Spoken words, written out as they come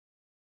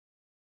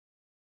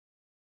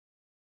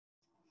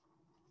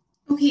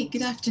Okay,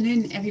 good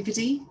afternoon,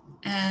 everybody.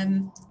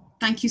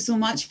 Thank you so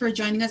much for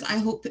joining us. I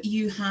hope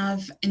you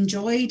have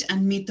enjoyed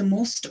and made the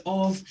most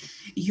of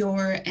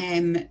your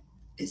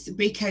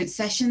breakout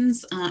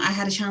sessions. I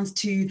had a chance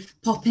to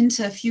pop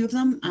into a few of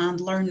them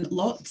and learn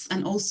lots,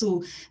 and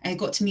also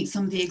got to meet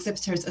some of the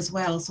exhibitors as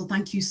well. So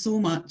thank you so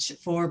much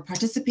for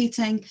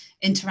participating,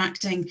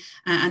 interacting,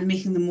 and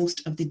making the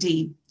most of the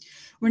day.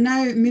 We're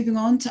now moving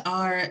on to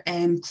our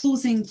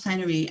closing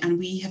plenary, and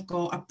we have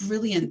got a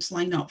brilliant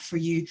lineup for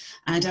you,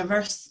 a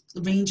diverse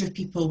range of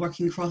people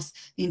working across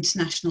the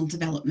international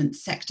development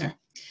sector.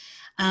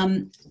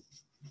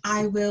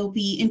 I will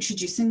be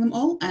introducing them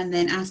all and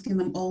then asking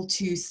them all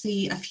to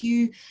say a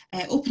few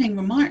opening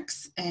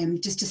remarks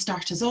just to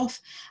start us off.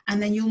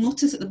 And then you'll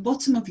notice at the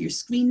bottom of your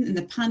screen in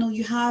the panel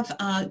you have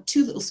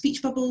two little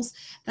speech bubbles.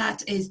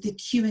 That is the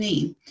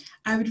Q&A.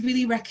 I would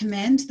really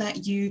recommend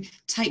that you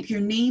type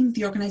your name,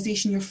 the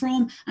organisation you're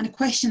from, and a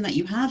question that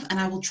you have, and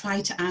I will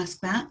try to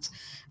ask that.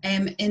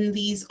 In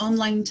these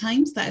online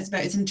times, that is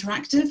about as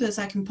interactive as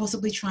I can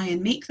possibly try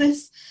and make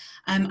this.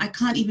 I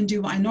can't even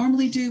do what I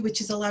normally do,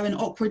 which is allow an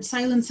awkward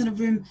silence in a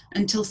room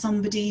until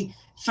somebody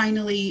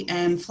finally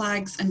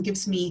flags and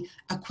gives me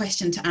a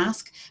question to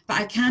ask. But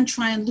I can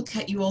try and look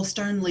at you all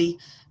sternly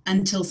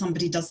until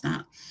somebody does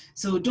that.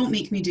 So don't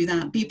make me do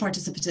that. Be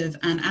participative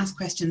and ask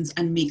questions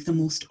and make the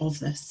most of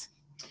this.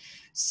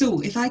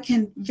 So if I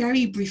can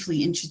very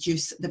briefly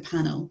introduce the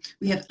panel,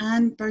 we have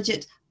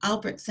Anne-Birgitte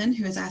Albrectsen,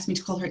 who has asked me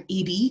to call her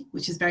AB,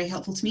 which is very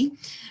helpful to me,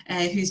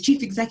 who's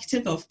Chief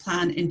Executive of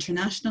Plan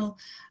International,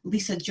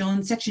 Lysa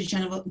John, Secretary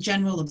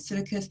General of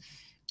CIVICUS,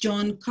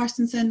 John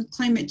Carstensen,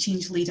 Climate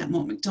Change Lead at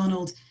Mott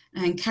MacDonald,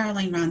 and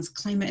Caroline Rance,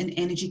 Climate and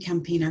Energy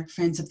Campaigner,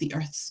 Friends of the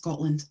Earth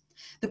Scotland.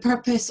 The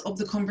purpose of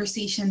the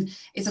conversation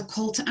is a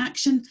call to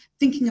action,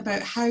 thinking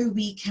about how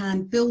we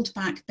can build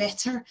back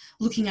better,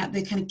 looking at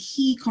the kind of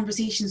key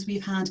conversations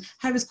we've had.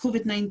 How has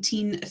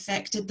COVID-19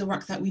 affected the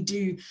work that we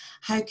do?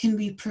 How can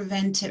we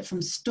prevent it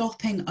from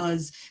stopping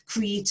us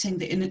creating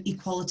the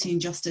inequality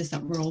and justice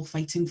that we're all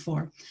fighting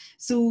for?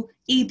 So,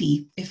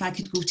 AB, if I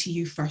could go to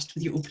you first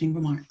with your opening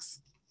remarks.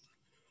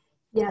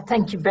 Yeah,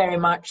 thank you very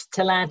much,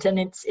 Talat, and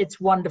it's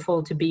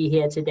wonderful to be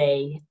here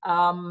today.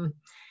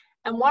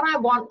 And what I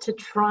want to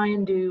try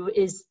and do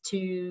is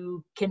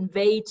to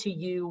convey to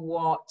you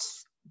what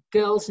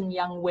girls and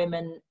young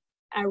women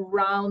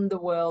around the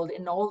world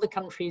in all the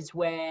countries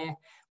where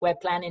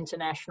Plan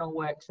International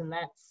works, and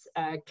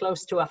that's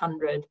close to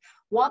 100,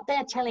 what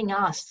they're telling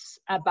us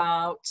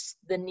about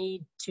the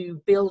need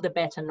to build a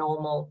better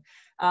normal,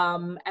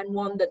 and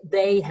one that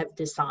they have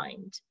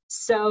designed.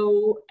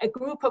 So a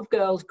group of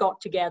girls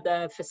got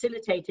together,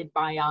 facilitated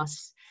by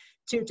us,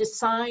 to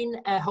design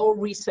a whole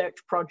research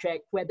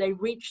project where they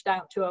reached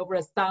out to over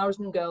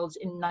 1,000 girls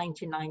in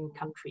 99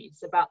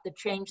 countries about the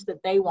change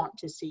that they want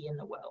to see in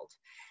the world.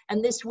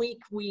 And this week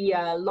we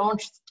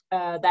launched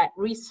that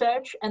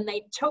research, and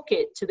they took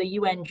it to the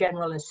UN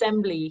General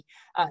Assembly,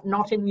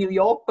 not in New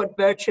York, but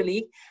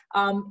virtually,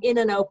 in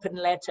an open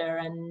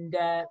letter.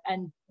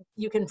 And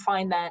you can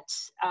find that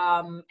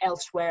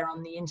elsewhere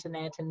on the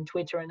internet and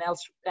Twitter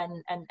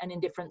and in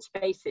different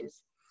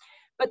spaces.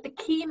 But the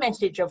key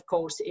message, of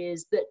course,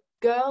 is that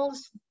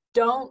girls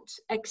don't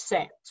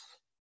accept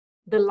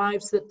the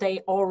lives that they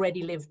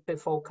already lived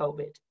before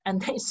COVID.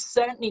 And they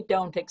certainly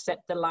don't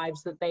accept the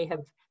lives that they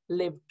have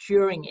lived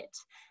during it.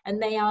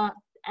 And they are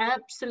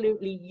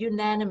absolutely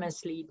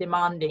unanimously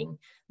demanding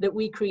that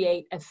we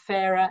create a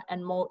fairer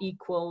and more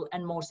equal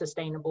and more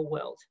sustainable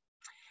world.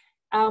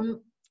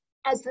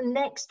 As the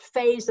next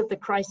phase of the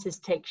crisis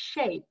takes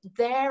shape,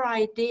 their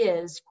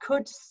ideas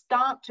could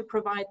start to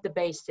provide the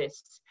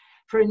basis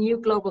for a new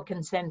global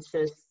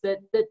consensus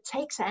that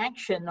takes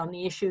action on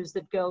the issues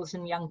that girls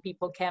and young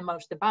people care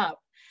most about.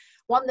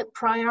 One that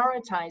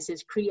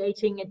prioritizes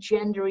creating a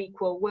gender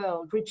equal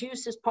world,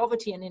 reduces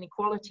poverty and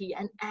inequality,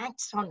 and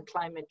acts on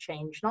climate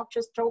change, not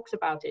just talks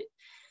about it.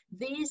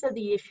 These are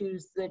the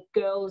issues that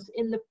girls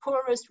in the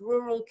poorest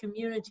rural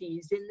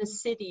communities, in the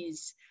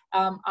cities,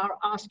 are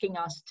asking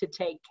us to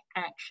take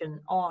action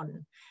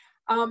on.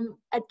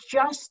 A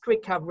just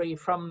recovery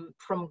from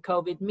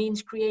COVID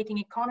means creating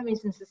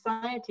economies and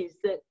societies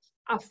that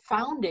are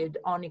founded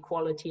on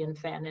equality and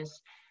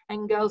fairness,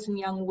 and girls and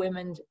young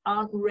women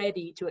aren't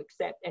ready to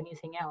accept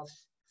anything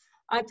else.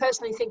 I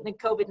personally think that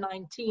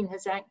COVID-19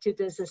 has acted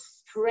as a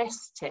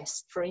stress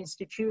test for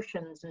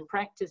institutions and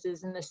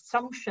practices and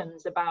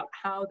assumptions about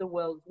how the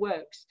world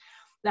works.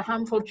 The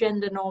harmful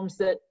gender norms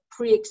that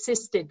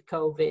pre-existed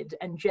COVID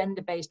and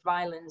gender-based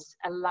violence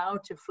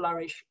allowed to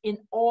flourish in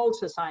all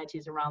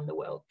societies around the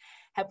world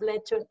have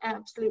led to an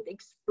absolute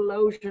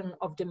explosion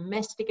of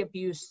domestic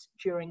abuse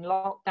during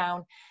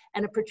lockdown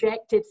and a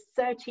projected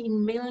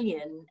 13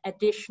 million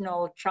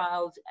additional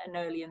child and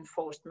early and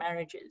forced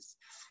marriages.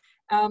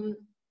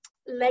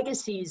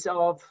 Legacies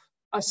of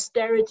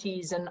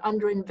austerities and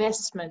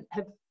underinvestment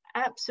have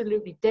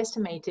absolutely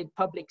decimated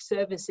public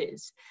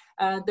services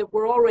that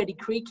were already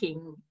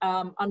creaking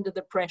under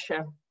the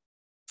pressure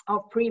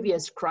of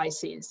previous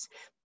crises.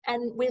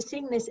 And we're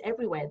seeing this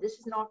everywhere. This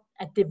is not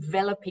a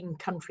developing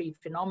country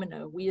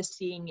phenomenon. We are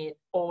seeing it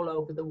all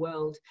over the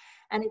world.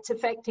 And it's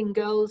affecting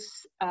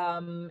girls'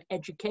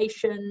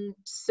 education,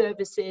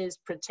 services,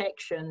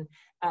 protection,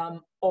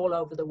 all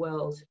over the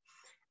world.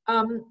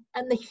 And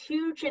the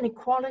huge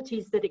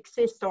inequalities that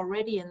exist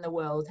already in the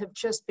world have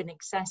just been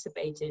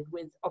exacerbated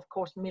with, of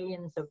course,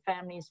 millions of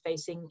families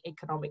facing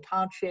economic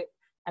hardship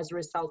as a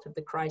result of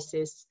the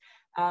crisis,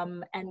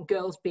 and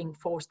girls being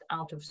forced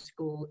out of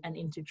school and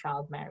into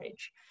child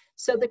marriage.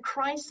 So the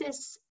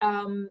crisis,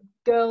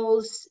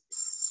 girls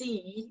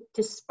see,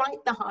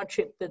 despite the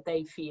hardship that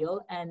they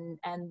feel and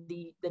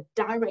the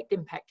direct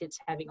impact it's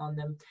having on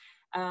them,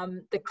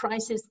 the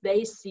crisis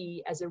they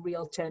see as a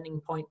real turning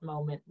point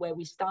moment where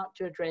we start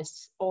to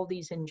address all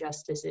these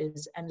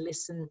injustices and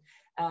listen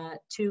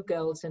to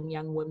girls and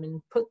young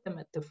women, put them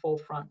at the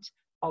forefront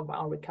of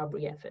our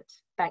recovery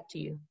efforts. Back to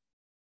you.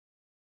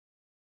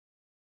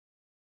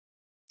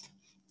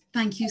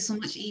 Thank you so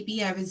much,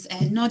 E.B. I was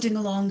nodding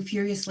along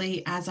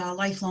furiously as a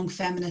lifelong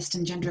feminist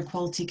and gender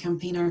equality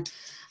campaigner.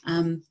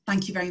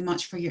 Thank you very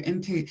much for your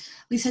input.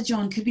 Lysa,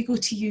 John, could we go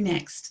to you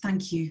next?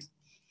 Thank you.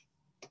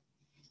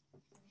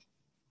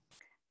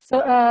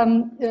 So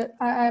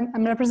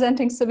I'm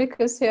representing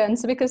CIVICUS here, and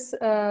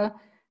CIVICUS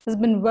has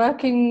been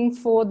working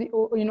for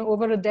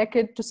over a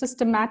decade to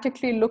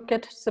systematically look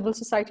at civil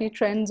society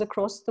trends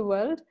across the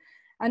world.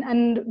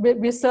 And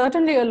we're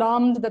certainly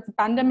alarmed that the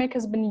pandemic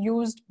has been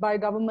used by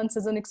governments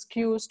as an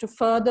excuse to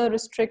further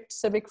restrict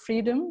civic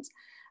freedoms.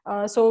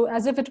 So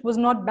as if it was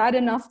not bad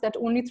enough that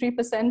only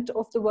 3%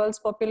 of the world's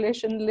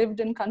population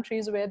lived in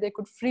countries where they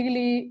could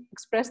freely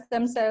express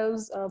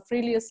themselves,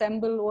 freely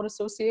assemble or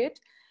associate.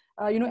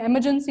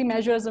 Emergency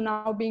measures are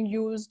now being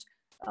used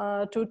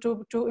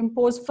to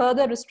impose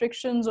further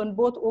restrictions on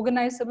both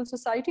organized civil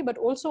society, but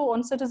also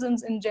on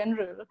citizens in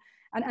general.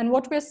 And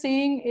what we're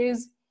seeing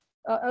is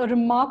a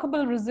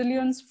remarkable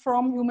resilience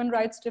from human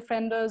rights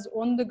defenders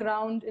on the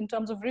ground in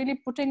terms of really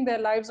putting their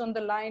lives on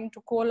the line to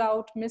call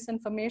out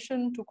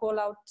misinformation, to call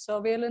out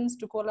surveillance,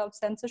 to call out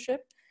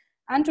censorship,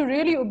 and to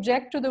really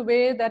object to the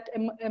way that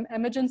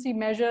emergency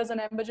measures and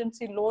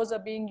emergency laws are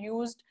being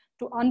used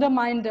to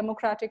undermine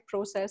democratic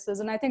processes.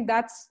 And I think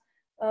that's,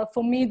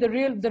 for me, the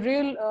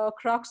real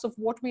crux of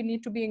what we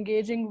need to be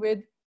engaging with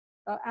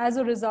as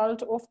a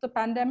result of the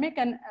pandemic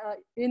and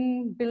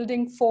in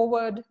building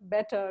forward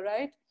better,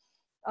 right?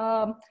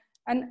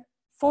 And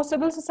for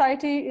civil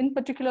society in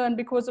particular, and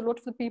because a lot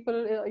of the people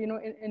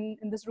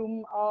in this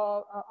room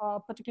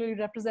are particularly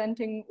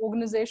representing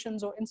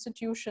organizations or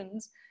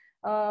institutions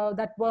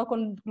that work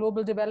on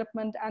global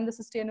development and the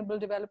sustainable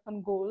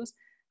development goals,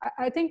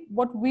 I think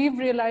what we've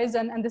realized,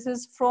 and this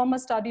is from a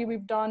study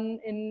we've done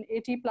in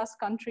 80+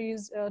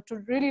 countries to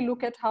really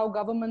look at how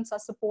governments are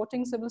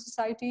supporting civil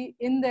society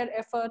in their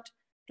effort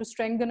to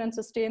strengthen and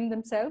sustain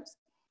themselves.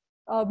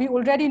 We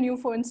already knew,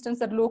 for instance,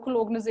 that local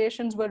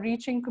organizations were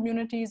reaching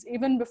communities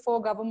even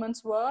before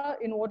governments were,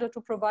 in order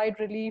to provide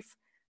relief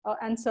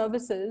and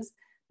services.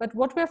 But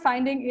what we're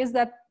finding is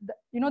that,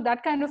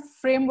 that kind of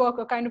framework,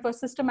 a kind of a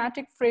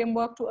systematic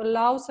framework to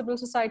allow civil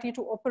society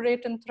to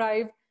operate and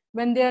thrive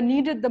when they are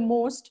needed the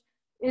most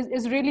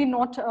is really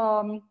not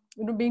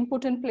being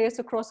put in place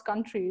across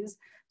countries.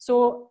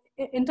 So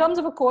in terms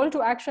of a call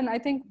to action, I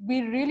think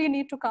we really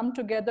need to come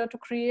together to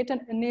create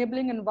an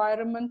enabling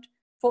environment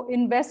for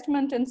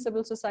investment in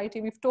civil society.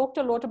 We've talked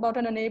a lot about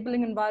an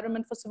enabling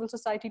environment for civil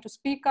society to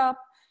speak up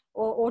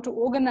or to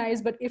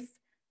organize, but if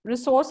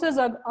resources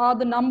are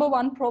the number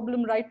one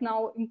problem right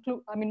now,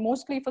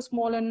 mostly for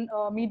small and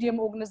medium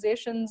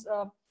organizations,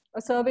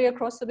 a survey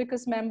across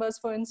CIVICUS members,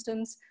 for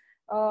instance,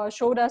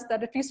 showed us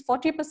that at least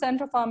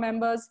 40% of our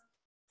members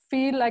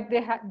feel like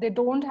they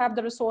don't have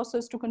the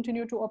resources to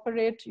continue to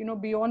operate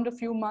beyond a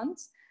few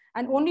months,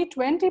 and only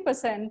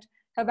 20%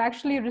 have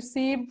actually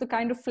received the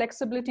kind of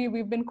flexibility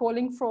we've been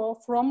calling for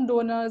from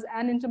donors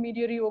and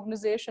intermediary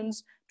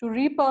organizations to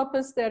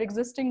repurpose their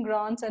existing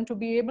grants and to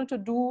be able to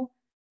do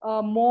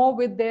more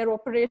with their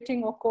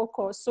operating or core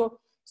costs. So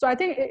I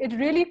think it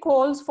really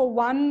calls for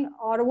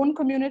our own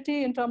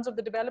community in terms of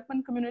the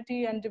development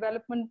community and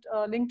development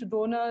linked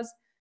donors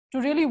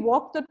to really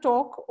walk the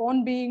talk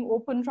on being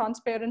open,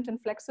 transparent,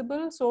 and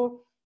flexible.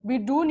 So we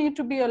do need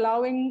to be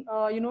allowing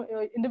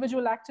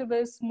individual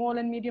activists, small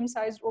and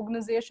medium-sized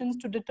organizations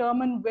to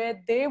determine where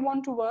they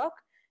want to work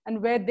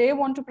and where they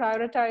want to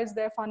prioritize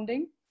their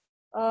funding.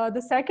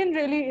 The second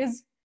really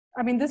is,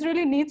 this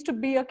really needs to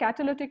be a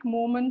catalytic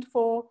moment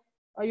for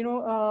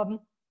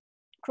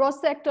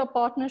cross-sector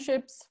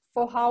partnerships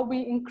for how we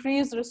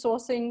increase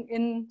resourcing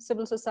in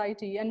civil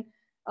society. And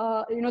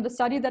the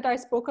study that I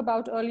spoke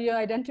about earlier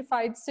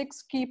identified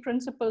 6 key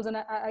principles, and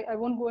I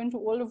won't go into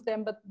all of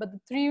them, but the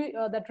 3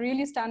 that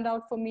really stand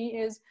out for me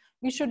is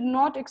we should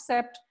not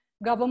accept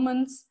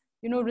governments,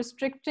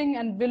 restricting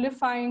and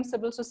vilifying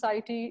civil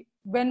society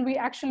when we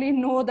actually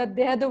know that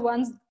they're the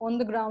ones on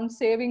the ground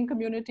saving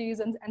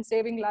communities and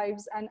saving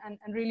lives and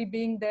really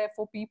being there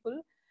for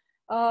people.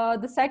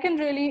 The second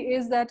really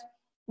is that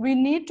we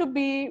need to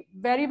be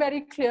very,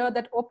 very clear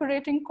that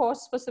operating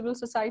costs for civil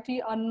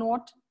society are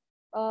not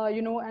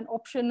you know, an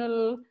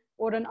optional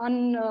or an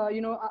a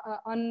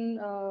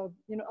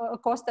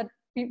cost that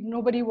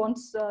nobody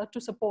wants to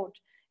support.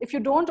 If you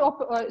don't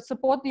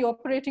support the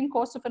operating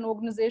costs of an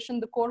organization,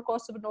 the core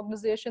costs of an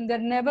organization, they're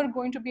never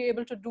going to be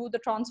able to do the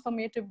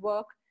transformative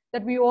work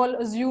that we all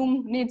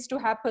assume needs to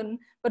happen,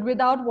 but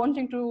without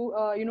wanting to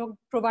you know,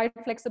 provide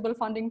flexible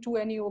funding to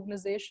any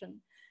organization.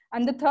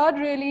 And the third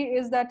really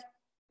is that,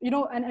 you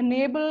know, an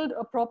enabled,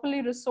 a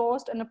properly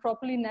resourced and a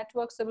properly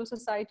networked civil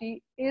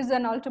society is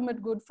an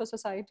ultimate good for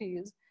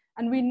societies.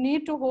 And we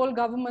need to hold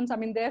governments, I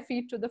mean, their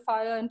feet to the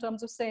fire in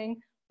terms of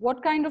saying,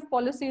 what kind of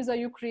policies are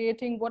you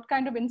creating? What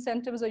kind of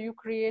incentives are you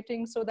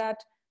creating so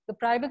that the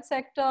private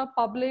sector,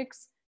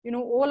 publics, you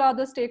know, all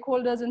other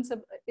stakeholders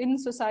in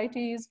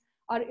societies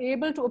are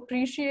able to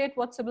appreciate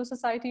what civil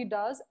society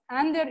does,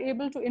 and they're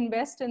able to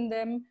invest in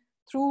them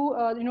through,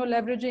 you know,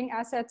 leveraging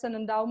assets and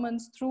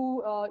endowments,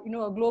 through, you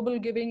know, a global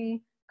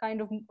giving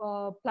kind of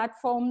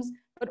platforms,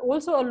 but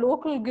also a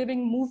local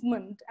giving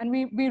movement. And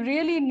we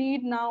really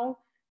need now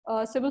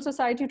civil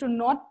society to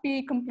not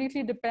be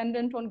completely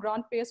dependent on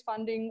grant-based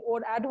funding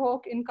or ad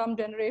hoc income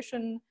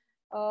generation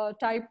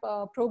type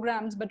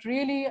programs, but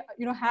really,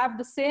 you know, have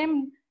the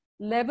same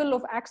level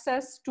of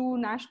access to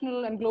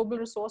national and global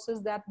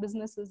resources that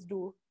businesses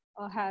do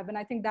have. And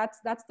I think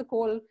that's the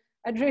call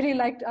I'd really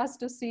like us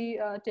to see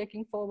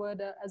taking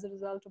forward as a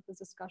result of this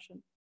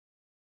discussion.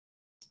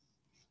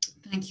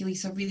 Thank you,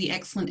 Lysa. Really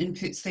excellent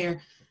inputs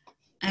there.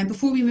 And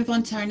before we move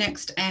on to our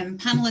next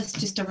panelist,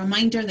 just a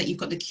reminder that you've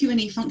got the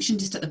Q&A function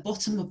just at the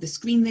bottom of the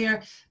screen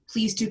there.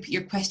 Please do put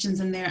your questions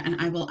in there and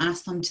I will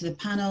ask them to the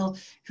panel,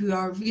 who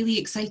are really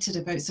excited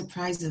about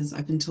surprises,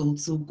 I've been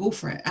told. So go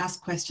for it,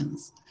 ask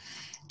questions.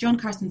 John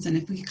Carstensen,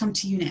 if we could come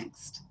to you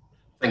next.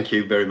 Thank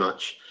you very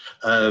much.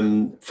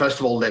 First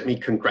of all, let me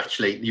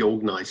congratulate the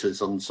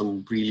organisers on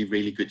some really,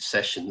 really good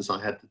sessions.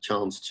 I had the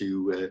chance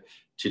to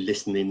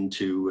listen in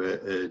to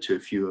a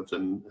few of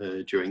them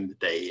during the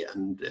day,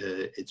 and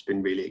it's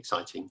been really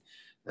exciting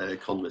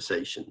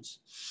conversations.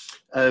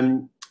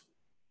 The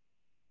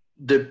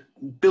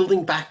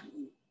building back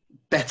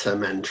better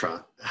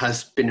mantra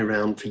has been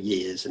around for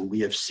years, and we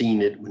have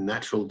seen it when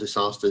natural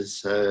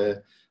disasters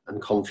and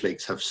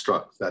conflicts have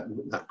struck, that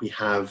we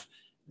have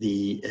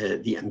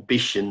the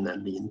ambition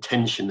and the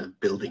intention of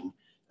building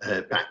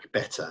back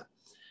better.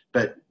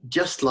 But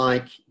just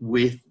like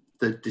with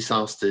the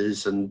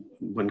disasters and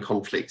when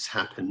conflicts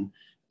happen,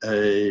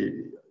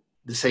 the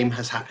same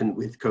has happened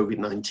with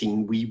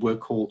COVID-19. We were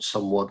caught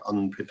somewhat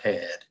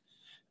unprepared.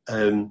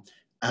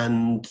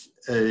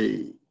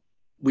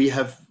 We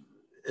have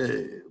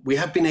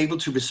been able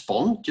to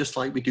respond just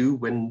like we do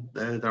when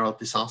there are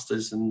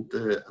disasters and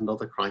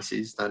other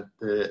crises that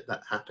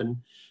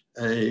happen.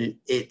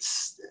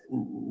 It's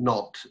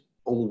not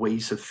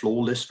always a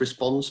flawless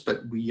response,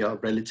 but we are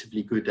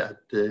relatively good at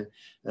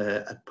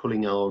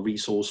pulling our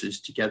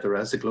resources together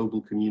as a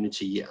global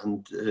community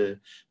and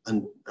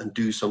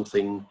do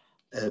something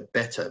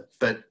better.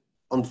 But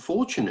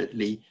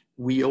unfortunately,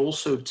 we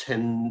also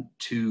tend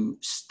to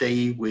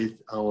stay with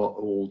our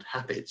old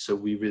habits. So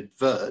we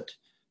revert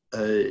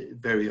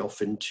very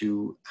often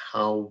to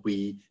how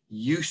we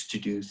used to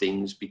do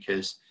things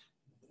because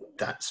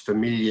that's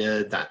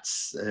familiar,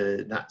 that's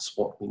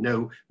what we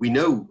know. We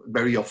know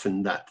very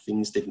often that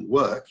things didn't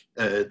work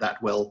that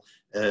well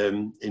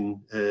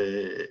in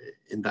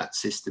that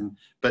system,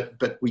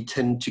 but we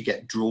tend to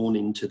get drawn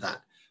into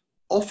that,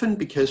 often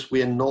because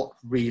we are not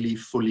really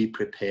fully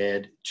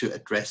prepared to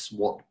address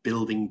what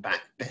building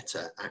back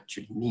better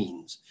actually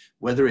means,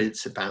 whether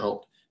it's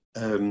about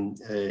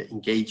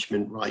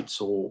engagement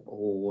rights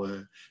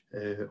or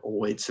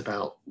it's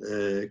about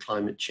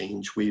climate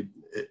change.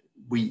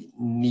 We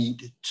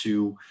need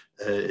to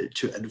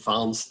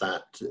advance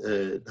that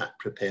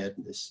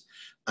preparedness.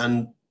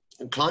 And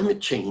climate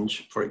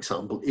change, for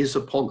example, is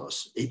upon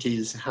us. It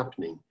is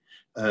happening.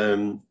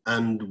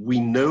 And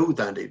we know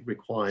that it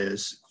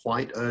requires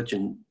quite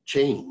urgent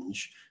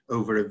change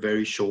over a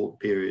very short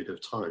period of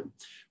time.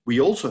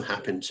 We also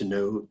happen to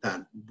know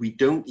that we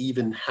don't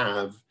even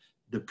have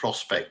the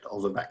prospect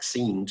of a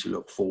vaccine to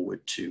look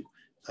forward to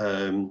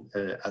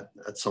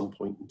at some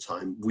point in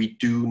time. We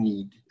do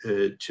need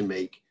to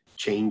make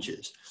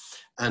changes.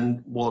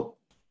 And what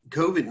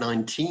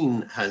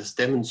COVID-19 has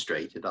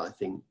demonstrated, I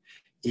think,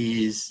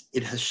 is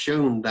it has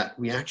shown that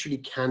we actually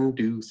can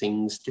do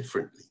things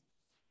differently.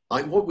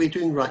 Like what we're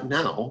doing right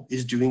now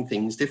is doing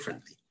things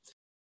differently.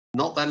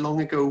 Not that long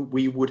ago,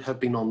 we would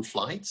have been on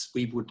flights.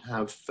 We would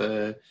have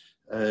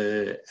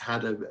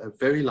had a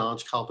very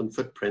large carbon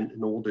footprint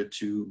in order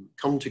to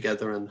come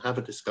together and have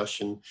a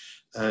discussion.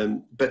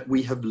 But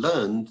we have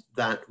learned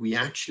that we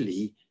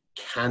actually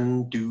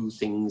can do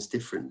things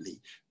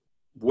differently.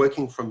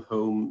 Working from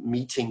home,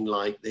 meeting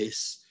like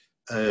this,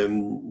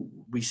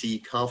 we see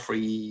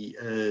car-free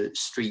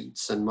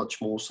streets and much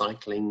more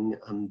cycling,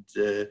 and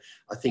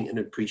I think an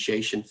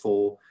appreciation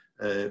for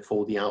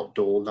the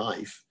outdoor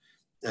life.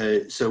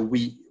 So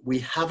we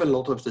have a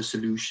lot of the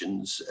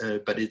solutions,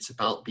 but it's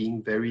about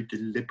being very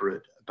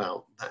deliberate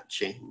about that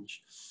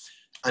change.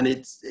 and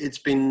it's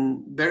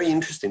been very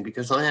interesting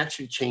because I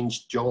actually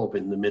changed job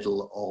in the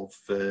middle of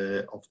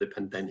the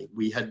pandemic.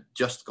 We had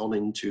just gone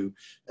into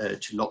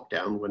to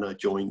lockdown when I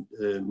joined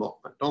Mott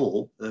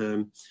MacDonald,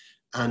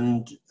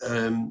 and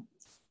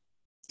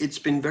it's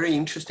been very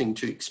interesting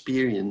to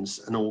experience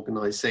an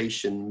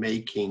organization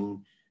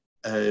making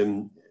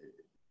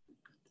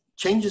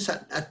changes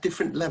at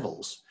different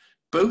levels,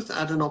 both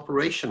at an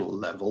operational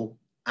level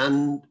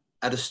and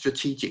at a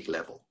strategic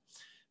level.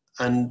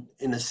 And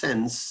in a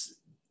sense,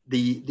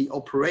 the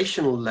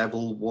operational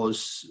level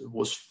was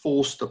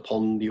forced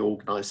upon the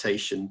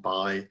organization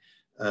by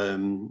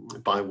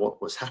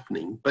what was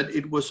happening, but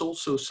it was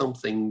also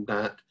something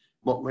that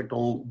Mott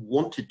MacDonald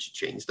wanted to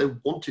change. They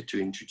wanted to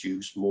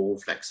introduce more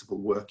flexible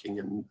working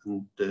and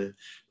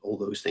all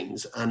those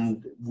things,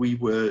 and we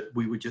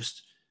were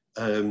just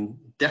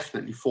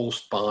definitely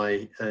forced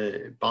by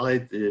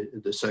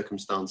the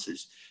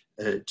circumstances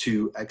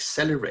to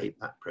accelerate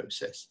that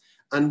process.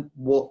 And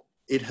what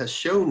it has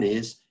shown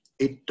is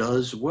it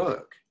does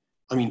work.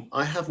 I mean,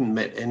 I haven't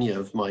met any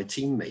of my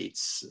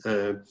teammates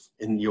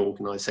in the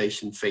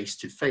organization face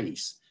to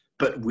face,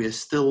 but we're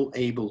still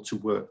able to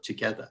work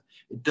together.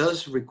 It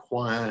does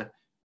require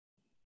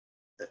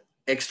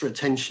extra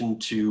attention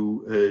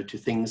to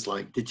things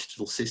like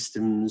digital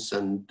systems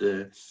and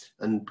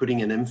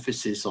putting an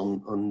emphasis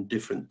on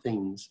different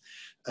things.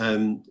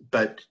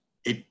 But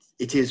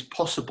it is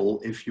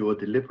possible if you're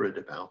deliberate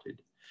about it.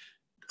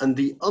 And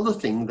the other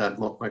thing that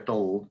Mott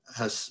MacDonald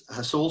has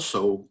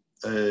also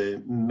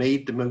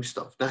made the most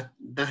of,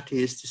 that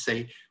is to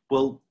say,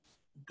 well,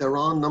 there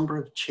are a number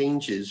of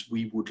changes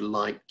we would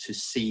like to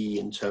see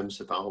in terms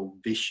of our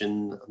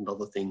vision and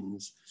other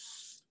things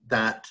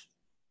that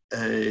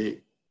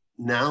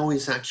now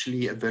is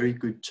actually a very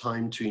good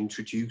time to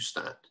introduce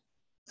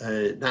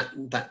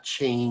that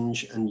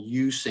change, and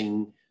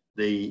using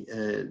the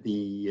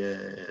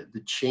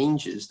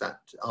changes that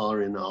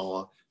are in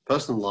our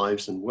personal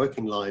lives and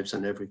working lives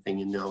and everything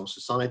in our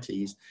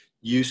societies,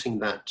 using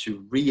that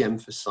to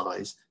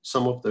re-emphasize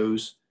some of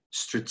those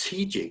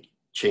strategic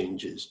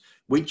changes,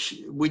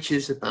 which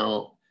is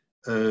about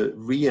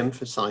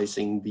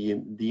re-emphasizing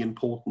the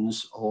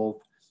importance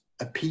of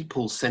a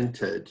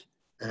people-centered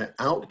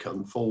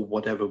outcome for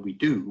whatever we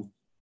do.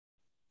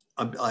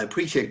 I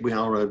appreciate we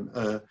are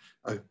a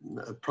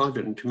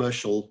private and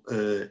commercial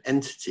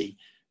entity,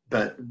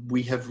 but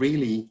we have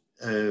really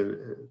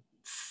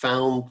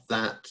found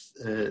that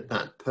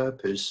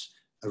purpose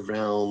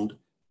around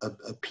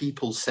a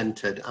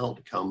people-centered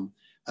outcome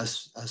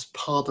as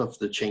part of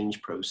the change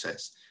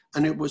process.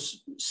 And it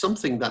was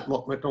something that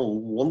Mott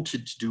MacDonald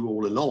wanted to do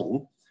all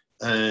along,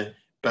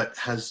 but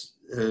has,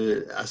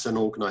 as an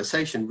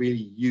organization,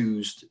 really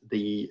used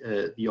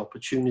the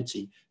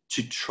opportunity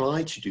to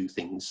try to do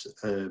things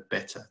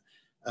better.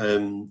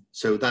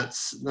 So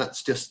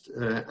that's just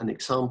an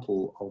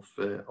example of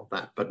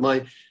that. But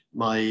my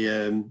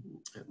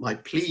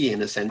plea,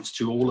 in a sense,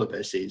 to all of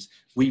us is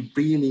we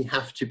really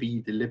have to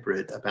be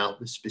deliberate about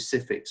the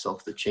specifics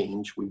of the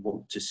change we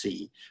want to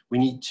see. We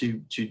need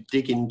to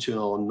dig into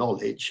our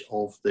knowledge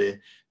of the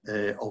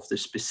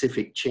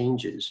specific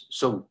changes.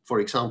 So, for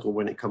example,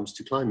 when it comes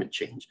to climate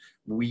change,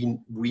 we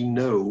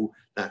know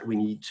that we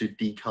need to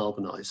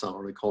decarbonize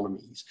our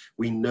economies.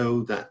 We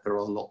know that there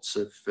are lots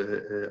of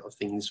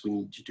things we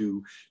need to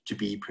do to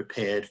be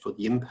prepared for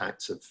the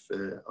impacts of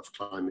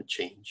climate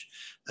change.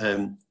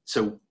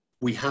 So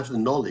we have the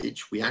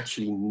knowledge, we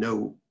actually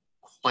know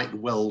quite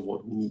well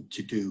what we need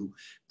to do,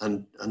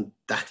 and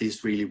that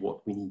is really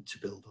what we need to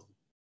build on.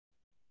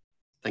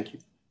 Thank you.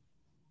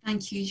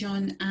 Thank you,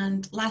 John.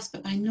 And last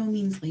but by no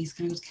means least,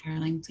 can I go to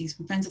Caroline, please,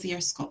 from Friends of the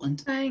Earth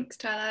Scotland? Thanks,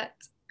 Talat.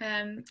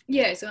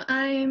 Yeah, so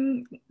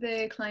I'm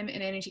the Climate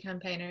and Energy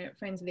Campaigner at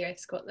Friends of the Earth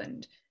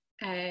Scotland,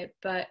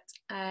 but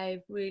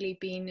I've really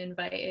been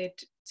invited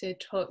to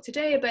talk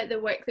today about the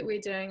work that we're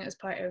doing as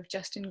part of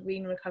Just and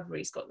Green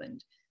Recovery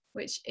Scotland,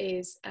 which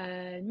is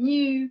a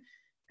new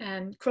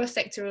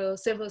cross-sectoral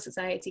civil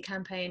society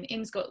campaign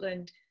in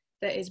Scotland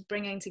that is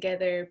bringing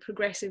together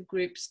progressive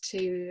groups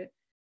to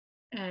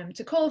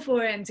call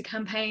for and to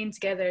campaign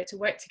together, to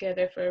work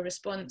together for a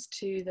response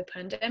to the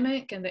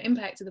pandemic and the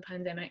impact of the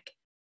pandemic,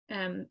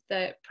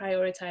 that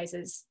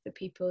prioritises the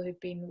people who've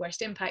been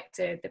worst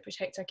impacted, that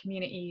protects our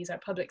communities, our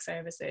public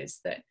services,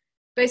 that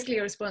basically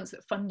a response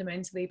that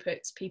fundamentally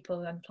puts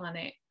people and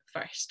planet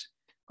first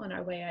on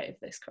our way out of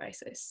this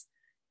crisis.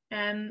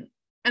 And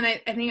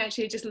I think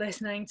actually just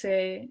listening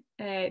to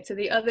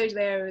the others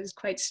there, I was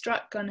quite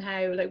struck on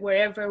how, like,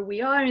 wherever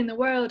we are in the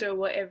world or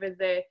whatever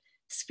the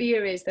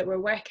sphere is that we're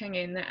working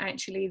in, that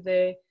actually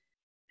the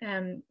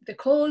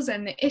cause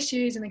and the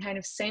issues and the kind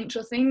of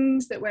central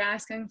things that we're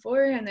asking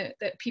for and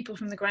that people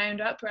from the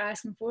ground up are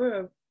asking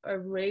for are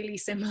really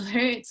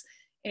similar.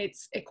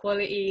 It's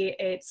equality,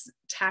 it's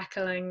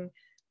tackling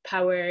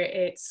power,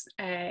 it's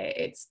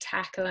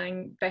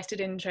tackling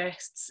vested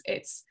interests,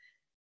 it's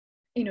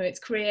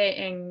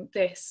creating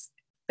this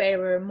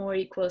fairer, more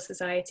equal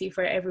society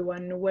for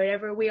everyone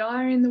wherever we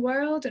are in the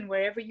world and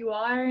wherever you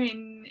are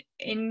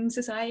in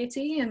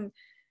society. And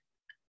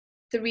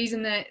the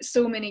reason that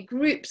so many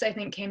groups, I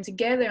think, came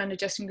together under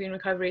Just and Green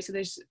Recovery, so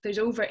there's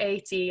over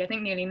 80, I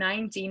think nearly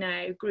 90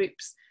 now,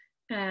 groups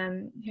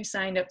who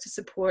signed up to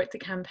support the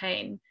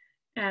campaign,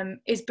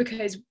 is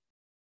because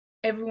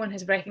everyone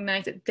has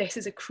recognised that this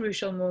is a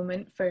crucial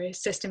moment for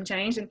system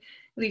change. And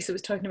Lysa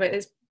was talking about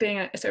this being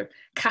a sort of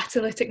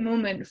catalytic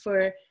moment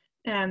for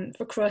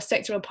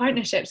cross-sectoral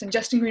partnerships, and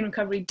Just and Green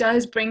Recovery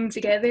does bring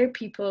together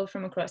people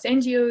from across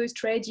NGOs,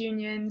 trade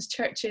unions,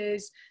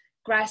 churches,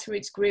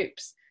 grassroots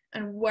groups,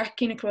 and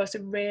working across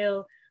a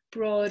real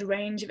broad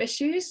range of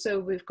issues. So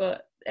we've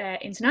got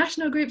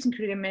international groups,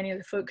 including many of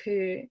the folk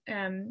who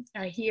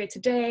are here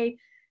today,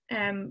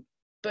 and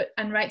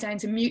right down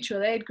to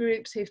mutual aid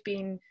groups who've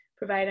been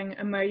providing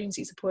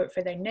emergency support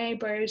for their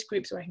neighbours,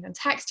 groups working on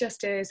tax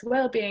justice,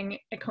 wellbeing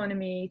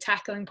economy,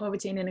 tackling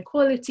poverty and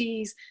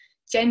inequalities,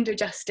 gender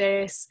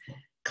justice,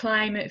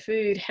 climate,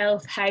 food,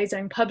 health,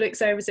 housing, public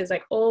services,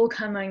 like all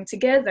coming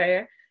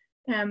together,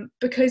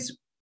 because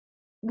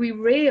we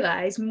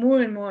realise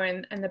more and more,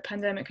 and the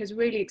pandemic has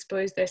really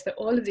exposed this, that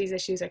all of these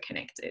issues are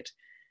connected,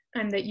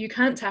 and that you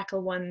can't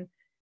tackle one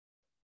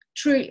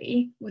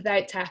truly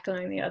without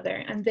tackling the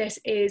other. And this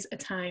is a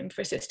time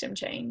for system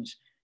change.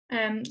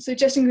 So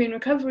Just and Green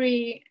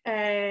Recovery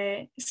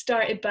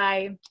started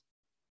by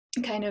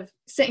kind of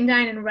sitting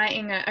down and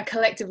writing a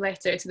collective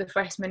letter to the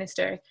First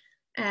Minister,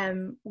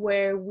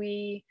 where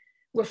we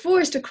were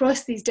forced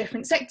across these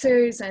different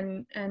sectors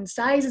and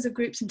sizes of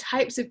groups and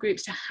types of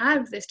groups to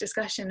have this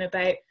discussion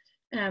about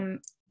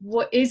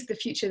what is the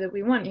future that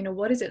we want,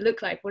 what does it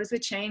look like, what is the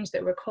change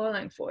that we're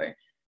calling for,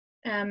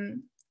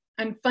 and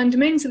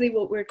fundamentally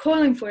what we're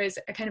calling for is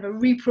a kind of a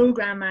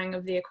reprogramming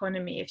of the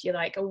economy, if you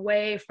like,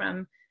 away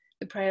from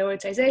the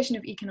prioritisation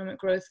of economic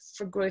growth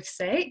for growth's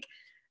sake,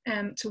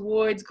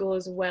 towards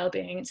goals of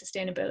well-being and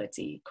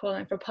sustainability,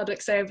 calling for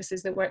public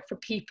services that work for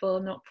people,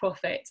 not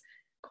profit,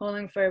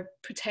 calling for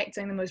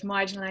protecting the most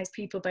marginalised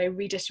people by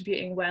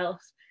redistributing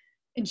wealth,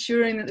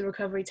 ensuring that the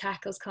recovery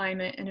tackles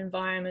climate and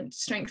environment,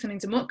 strengthening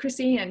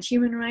democracy and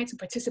human rights and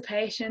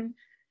participation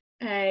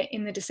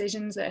in the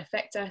decisions that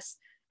affect us,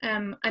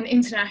 and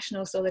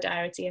international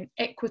solidarity and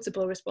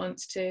equitable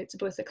response to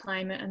both the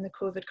climate and the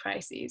COVID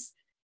crises.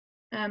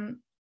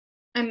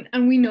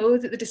 And we know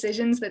that the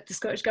decisions that the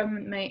Scottish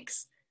Government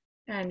makes,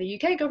 and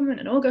the UK government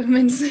and all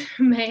governments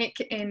make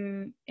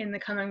in the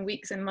coming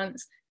weeks and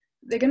months,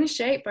 they're going to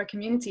shape our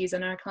communities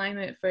and our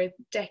climate for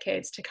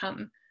decades to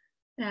come.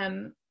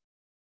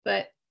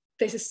 But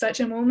this is such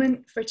a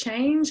moment for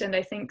change, and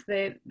I think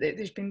that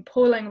there's been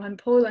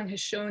polling has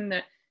shown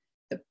that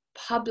the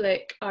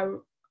public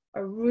are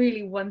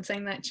really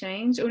wanting that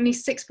change. Only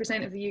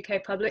 6% of the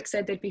UK public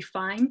said they'd be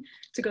fine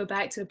to go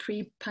back to a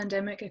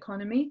pre-pandemic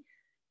economy.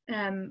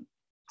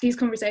 These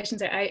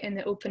conversations are out in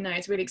the open now.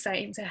 It's really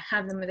exciting to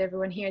have them with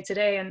everyone here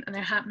today, and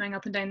they're happening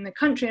up and down the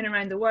country and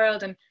around the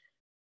world. And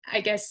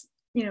I guess,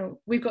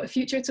 we've got a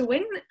future to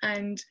win,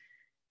 and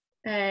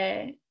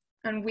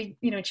we,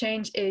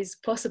 change is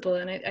possible.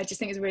 And I just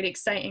think it's really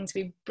exciting to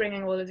be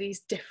bringing all of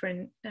these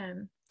different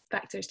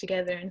factors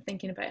together and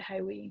thinking about how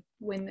we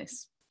win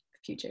this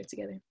future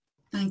together.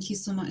 Thank you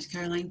so much,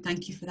 Caroline.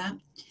 Thank you for that.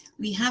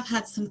 We have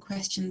had some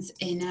questions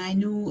in, and I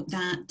know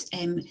that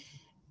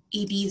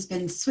AB has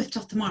been swift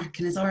off the mark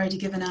and has already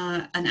given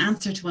an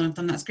answer to one of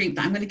them. That's great,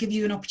 but I'm going to give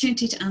you an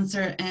opportunity to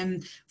answer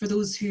for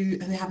those who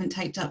haven't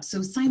typed up.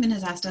 So Simon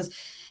has asked us,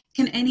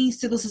 can any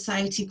civil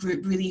society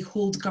group really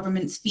hold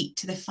government's feet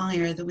to the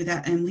fire, the way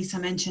that Lysa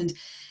mentioned,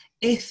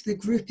 if the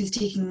group is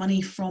taking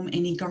money from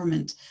any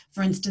government?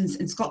 For instance,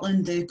 in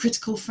Scotland, the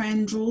critical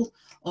friend role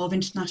of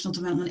international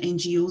development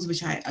NGOs,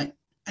 which I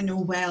know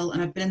well,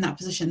 and I've been in that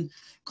position,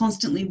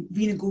 constantly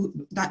being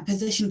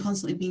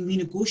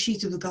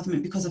renegotiated with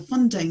government because of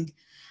funding,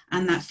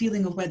 and that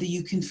feeling of whether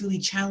you can fully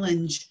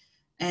challenge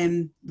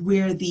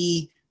where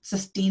the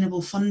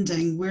sustainable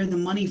funding, where the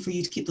money for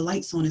you to keep the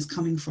lights on is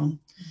coming from.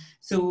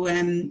 So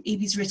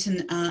AB's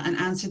written an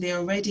answer there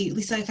already.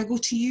 Lysa, if I go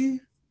to you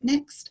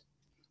next,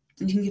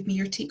 and you can give me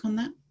your take on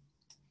that.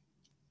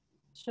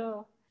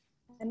 Sure.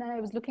 And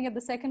I was looking at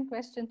the second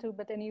question too,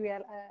 but anyway,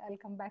 I'll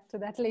come back to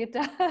that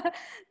later.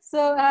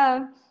 So,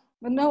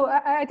 no,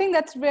 I think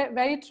that's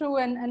very true.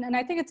 And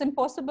I think it's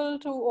impossible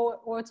to,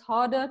 or it's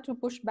harder to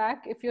push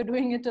back if you're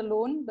doing it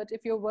alone. But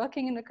if you're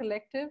working in a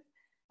collective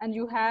and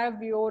you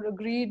have your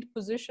agreed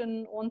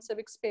position on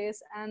civic space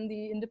and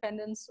the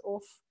independence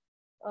of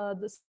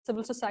the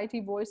civil society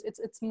voice,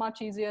 it's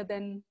much easier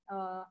than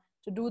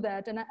to do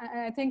that. And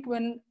I think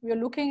when we're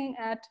looking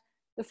at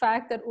the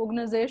fact that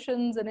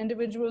organizations and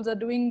individuals are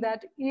doing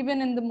that, even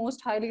in the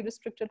most highly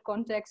restricted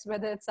context,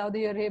 whether it's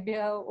Saudi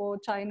Arabia or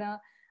China,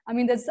 I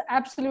mean, there's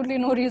absolutely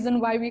no reason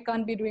why we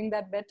can't be doing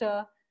that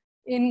better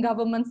in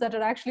governments that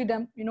are actually,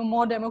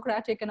 more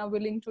democratic and are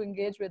willing to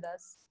engage with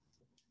us.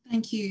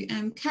 Thank you.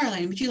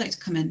 Caroline, would you like to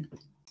come in?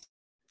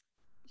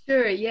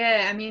 Sure,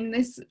 yeah. I mean,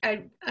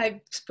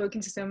 I've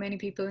spoken to so many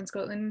people in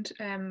Scotland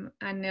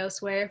and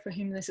elsewhere for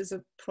whom this is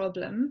a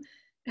problem.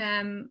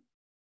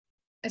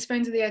 As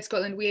Friends of the Earth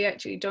Scotland, we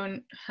actually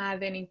don't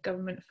have any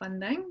government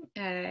funding,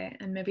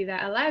 and maybe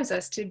that allows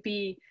us to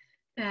be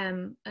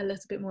a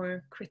little bit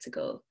more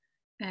critical,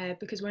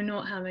 because we're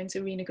not having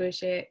to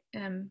renegotiate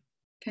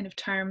kind of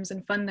terms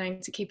and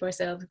funding to keep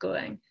ourselves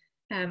going.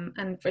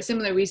 And for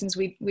similar reasons,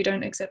 we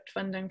don't accept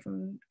funding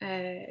from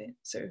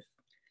sort of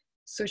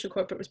social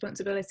corporate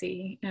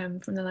responsibility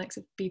from the likes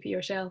of BP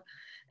or Shell.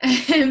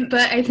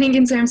 But I think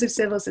in terms of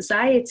civil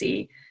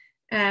society,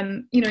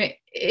 you know, it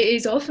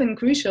is often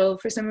crucial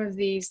for some of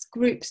these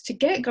groups to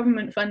get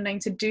government funding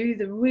to do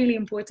the really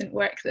important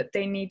work that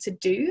they need to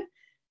do.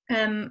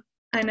 And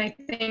I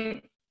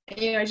think,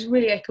 you know, I just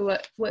really echo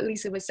what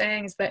Lysa was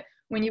saying, is that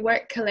when you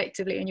work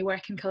collectively and you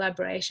work in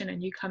collaboration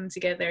and you come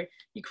together,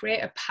 you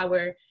create a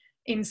power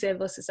in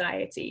civil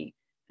society.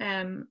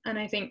 And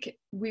I think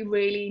we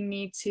really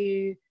need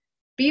to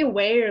be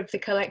aware of the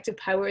collective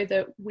power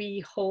that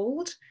we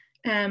hold,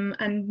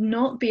 and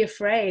not be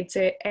afraid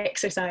to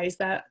exercise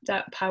that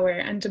power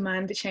and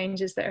demand the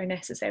changes that are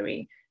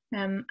necessary.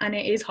 And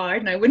it is hard,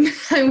 and I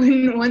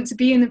wouldn't want to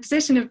be in the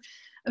position of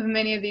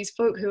many of these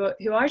folk who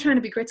are trying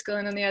to be critical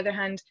and on the other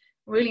hand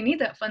really need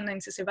that funding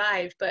to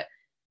survive. But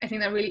I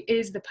think that really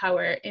is the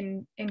power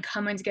in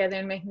coming together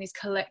and making these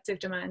collective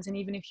demands. And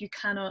even if you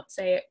cannot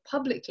say it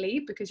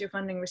publicly because your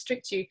funding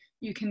restricts you,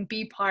 you can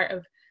be part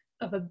of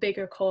a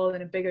bigger call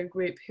and a bigger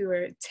group who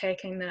are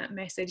taking that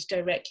message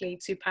directly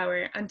to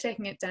power and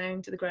taking it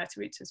down to the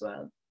grassroots as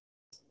well.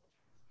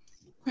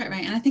 Quite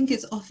right, and I think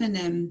it's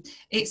often,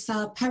 it's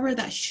a power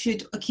that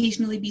should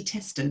occasionally be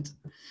tested,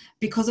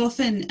 because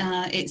often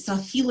it's a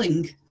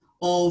feeling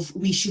of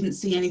we shouldn't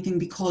say anything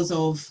because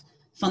of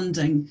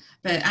funding,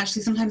 but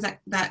actually sometimes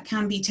that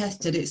can be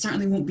tested. It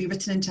certainly won't be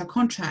written into a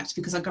contract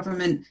because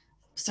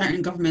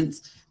certain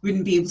governments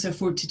wouldn't be able to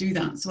afford to do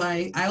that. So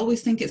I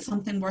always think it's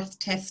something worth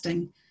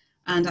testing,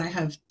 and I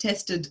have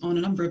tested on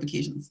a number of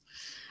occasions.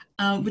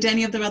 Would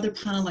any of the other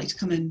panel like to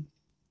come in?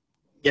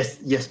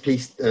 Yes,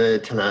 please,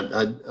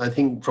 Talat. I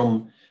think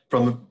from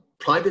a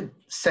private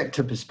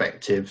sector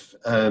perspective,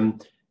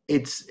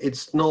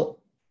 it's not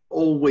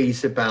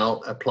always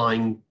about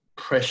applying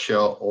pressure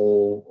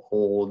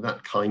or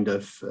that kind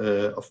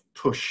of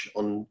push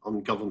on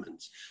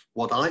governments.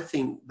 What I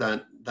think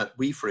that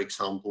we, for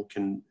example,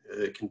 can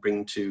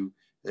bring to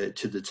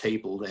the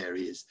table there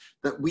is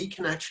that we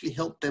can actually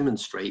help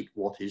demonstrate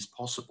what is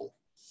possible.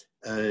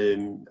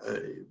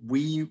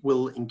 We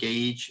will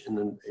engage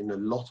in a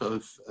lot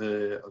of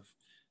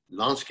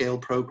large-scale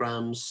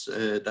programs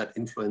that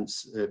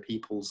influence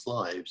people's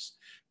lives,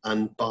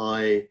 and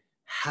by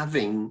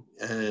having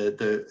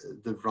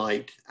the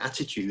right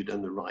attitude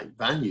and the right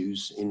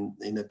values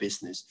in a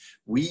business,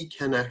 we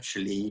can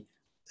actually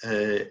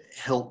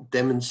help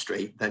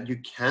demonstrate that you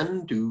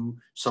can do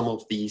some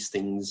of these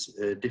things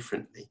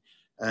differently.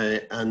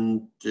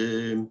 And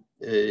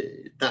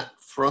that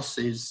for us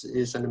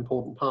is an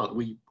important part.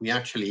 We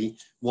actually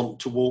want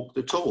to walk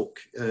the talk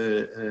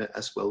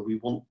as well. We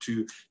want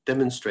to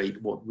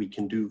demonstrate what we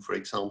can do, for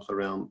example,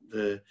 around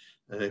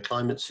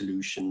climate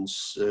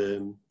solutions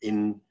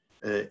in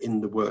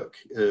the work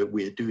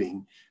we're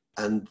doing,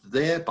 and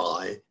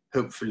thereby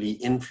hopefully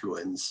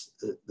influence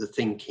the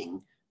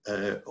thinking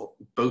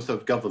both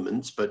of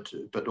governments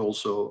but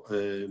also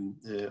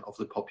of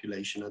the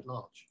population at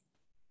large.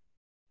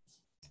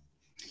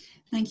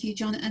 Thank you,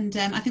 John. And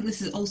I think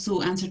this is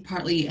also answered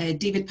partly.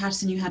 David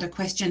Patterson, you had a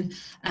question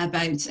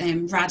about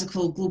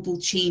radical global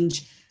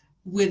change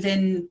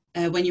within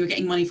when you were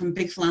getting money from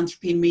big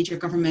philanthropy and major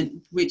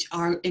government, which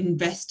are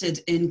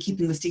invested in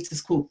keeping the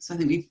status quo. So I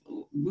think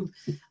we've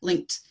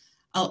linked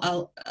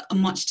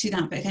much to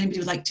that, but if anybody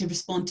would like to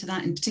respond to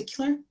that in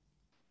particular.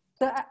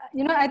 So,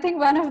 you know, I think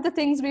one of the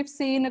things we've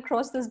seen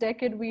across this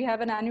decade, we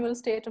have an annual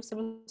State of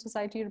Civil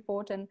Society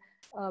report, and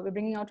we're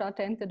bringing out our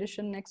 10th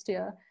edition next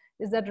year,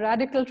 is that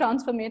radical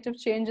transformative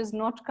change is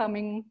not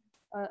coming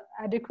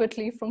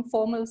adequately from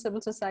formal civil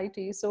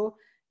society. So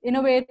in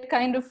a way, it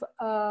kind of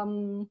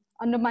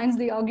undermines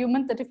the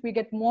argument that if we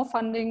get more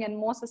funding and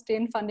more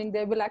sustained funding,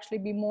 there will actually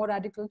be more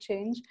radical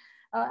change.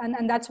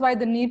 And that's why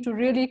the need to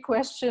really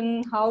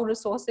question how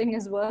resourcing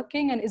is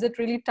working, and is it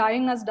really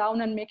tying us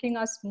down and making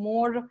us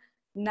more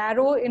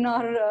narrow in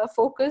our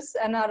focus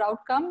and our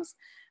outcomes?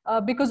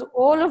 Because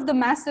all of the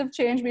massive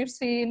change we've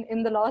seen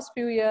in the last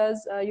few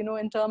years, you know,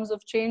 in terms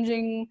of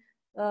changing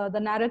the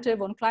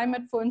narrative on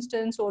climate, for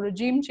instance, or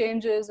regime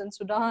changes in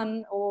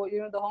Sudan, or, you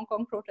know, the Hong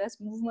Kong protest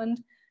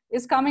movement,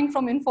 is coming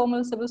from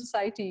informal civil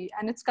society,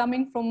 and it's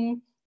coming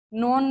from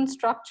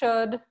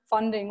non-structured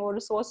funding or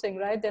resourcing,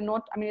 right? They're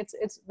not, I mean,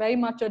 it's very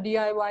much a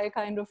DIY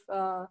kind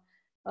of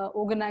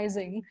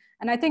organizing.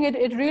 And I think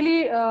it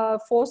really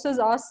forces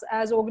us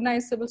as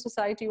organized civil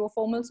society or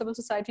formal civil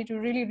society to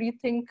really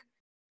rethink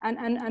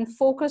and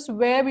focus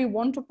where we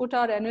want to put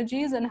our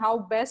energies and how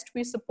best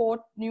we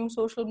support new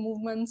social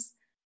movements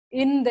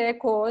in their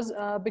cause,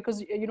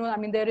 because, you know, I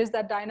mean, there is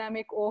that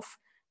dynamic of,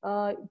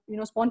 you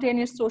know,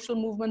 spontaneous social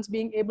movements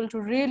being able to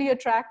really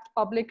attract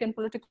public and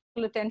political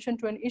attention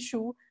to an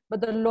issue, but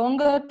the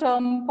longer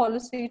term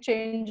policy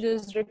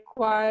changes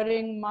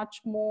requiring much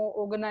more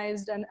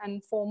organized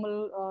and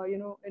formal, you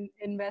know,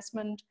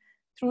 investment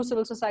through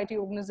civil society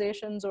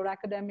organizations or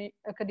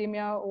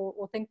academia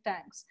or think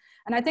tanks.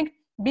 And I think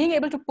being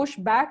able to push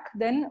back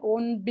then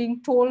on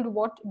being told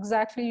what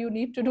exactly you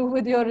need to do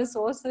with your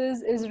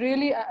resources is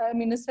really, I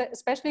mean,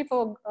 especially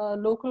for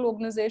local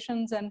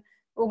organizations and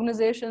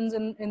organizations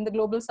in the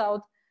global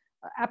south,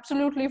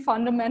 absolutely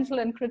fundamental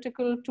and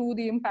critical to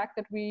the impact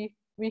that we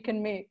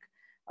can make.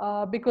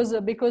 Because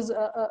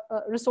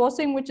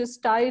resourcing which is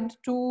tied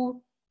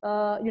to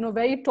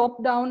very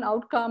top-down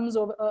outcomes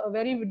or a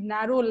very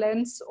narrow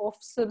lens of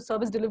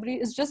service delivery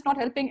is just not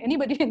helping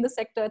anybody in the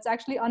sector. It's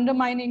actually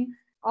undermining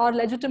our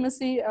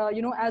legitimacy,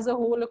 as a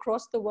whole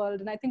across the world.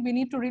 And I think we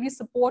need to really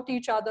support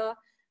each other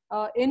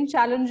in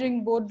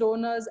challenging both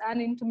donors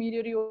and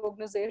intermediary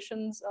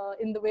organizations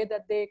in the way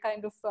that they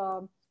kind of,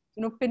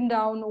 pin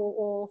down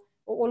or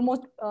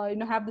almost,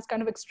 have this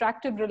kind of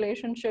extractive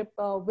relationship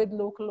with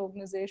local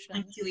organizations.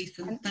 Thank you,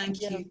 Lysa.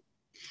 Thank you.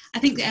 I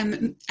think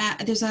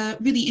there's a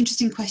really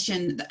interesting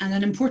question and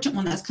an important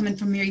one that's coming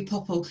from Mary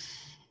Popple.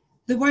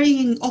 The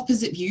worrying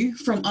opposite view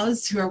from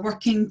us who are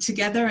working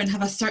together and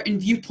have a certain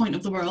viewpoint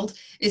of the world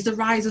is the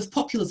rise of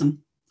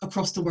populism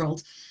across the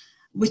world,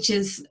 which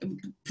is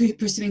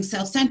pursuing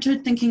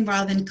self-centered thinking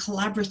rather than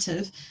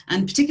collaborative,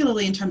 and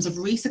particularly in terms of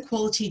race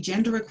equality,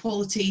 gender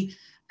equality,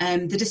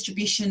 the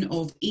distribution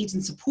of aid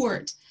and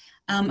support.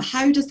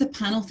 How does the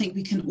panel think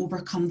we can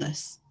overcome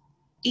this?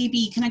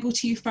 AB, can I go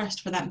to you first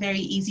for that very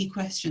easy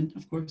question,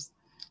 of course?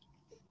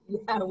 Yeah,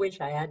 I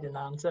wish I had an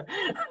answer,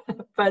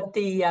 but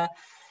it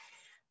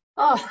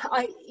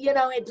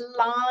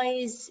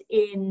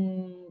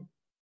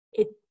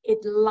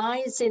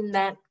lies in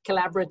that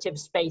collaborative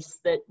space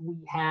that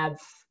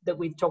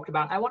we've talked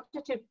about. I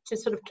wanted to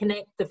sort of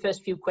connect the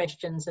first few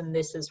questions and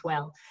this as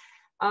well,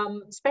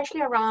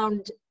 especially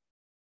around,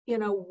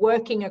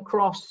 working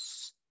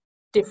across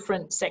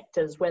different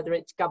sectors, whether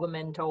it's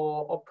government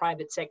or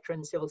private sector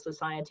and civil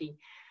society.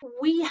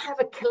 We have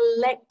a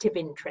collective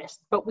interest,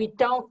 but we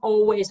don't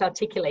always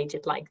articulate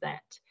it like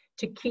that,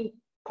 to keep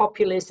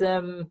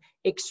populism,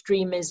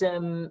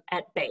 extremism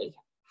at bay.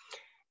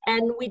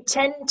 And we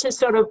tend to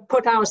sort of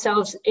put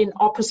ourselves in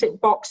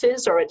opposite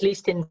boxes, or at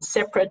least in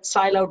separate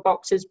siloed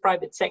boxes,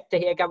 private sector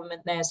here,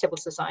 government there, civil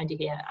society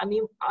here. I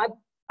mean,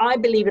 I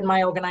believe, in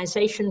my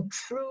organization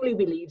truly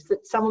believes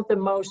that some of the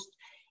most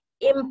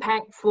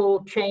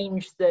impactful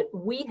change that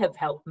we have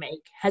helped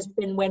make has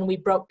been when we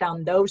broke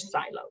down those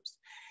silos,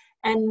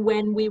 and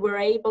when we were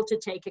able to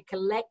take a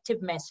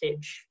collective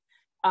message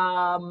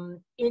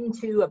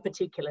into a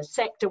particular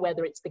sector,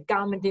 whether it's the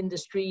garment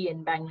industry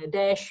in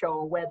Bangladesh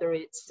or whether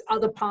it's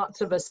other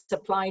parts of a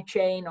supply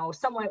chain or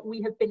somewhere.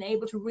 We have been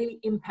able to really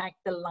impact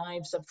the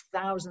lives of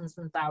thousands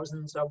and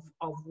thousands of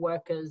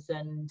workers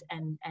and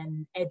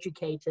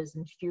educators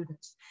and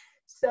students.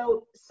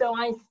 So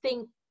I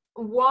think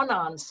one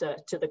answer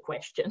to the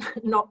question,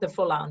 not the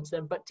full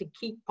answer, but to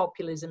keep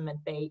populism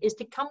at bay, is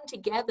to come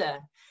together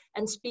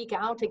and speak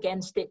out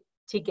against it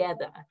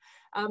together.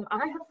 I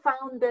have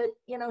found that,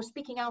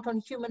 speaking out on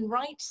human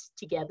rights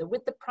together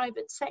with the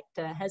private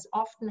sector has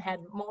often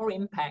had more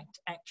impact,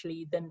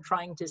 actually, than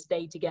trying to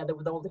stay together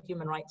with all the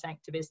human rights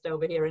activists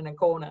over here in a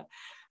corner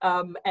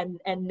and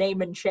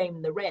name and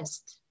shame the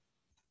rest.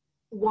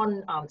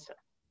 One answer.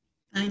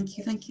 Thank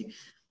you, thank you.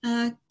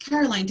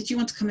 Caroline, did you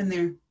want to come in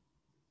there?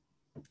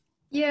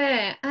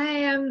 Yeah,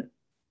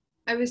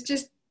 I was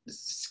just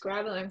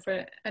scrabbling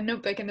for a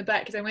notebook in the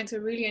back because I went to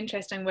a really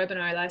interesting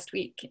webinar last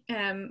week,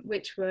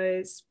 which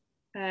was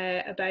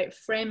about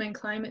framing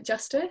climate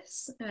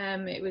justice.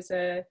 It was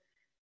a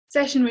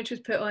session which was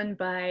put on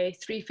by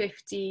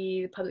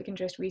 350, the Public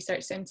Interest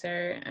Research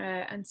Centre,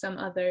 and some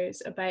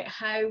others, about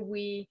how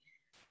we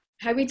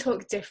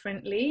talk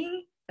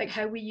differently, like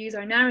how we use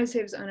our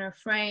narratives and our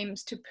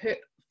frames to put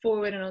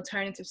forward an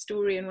alternative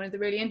story. And one of the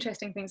really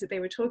interesting things that they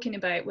were talking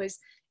about was,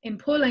 in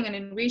polling and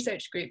in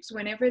research groups,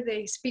 whenever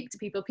they speak to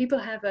people, people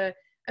have a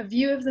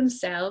view of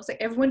themselves, like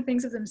everyone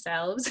thinks of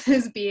themselves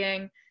as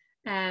being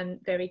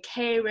very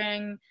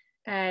caring,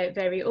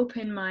 very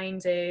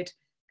open-minded,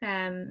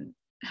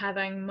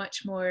 having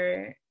much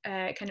more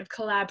kind of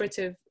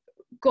collaborative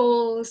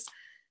goals.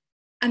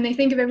 And they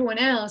think of everyone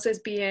else as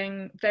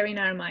being very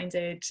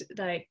narrow-minded,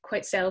 like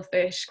quite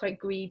selfish, quite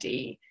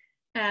greedy.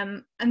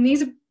 And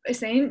these are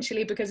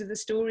essentially because of the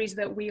stories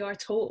that we are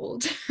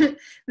told,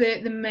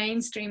 the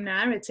mainstream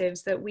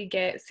narratives that we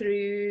get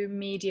through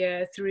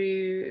media,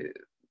 through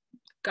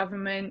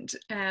government.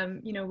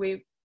 I'm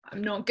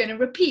not going to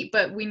repeat,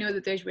 but we know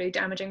that there's really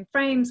damaging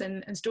frames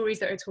and stories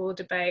that are told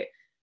about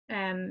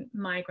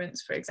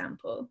migrants, for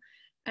example.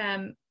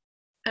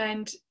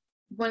 And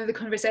one of the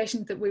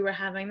conversations that we were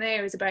having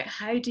there is about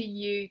how do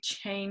you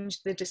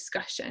change the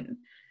discussion,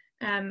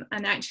 and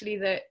actually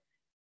that,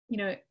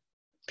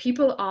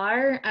 people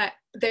are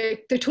they're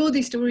told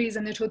these stories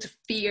and they're told to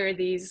fear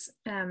these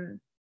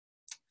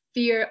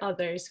fear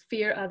others,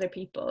 fear other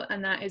people,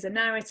 and that is a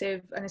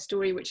narrative and a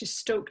story which is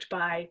stoked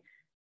by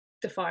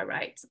the far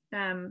right,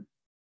 and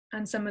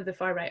some of the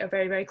far right are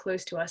very, very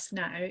close to us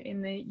now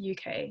in the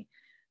UK,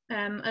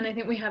 and I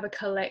think we have a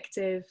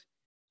collective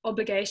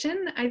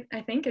obligation,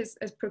 I think, as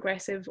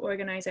progressive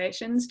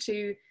organisations,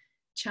 to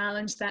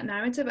challenge that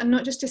narrative, and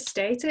not just to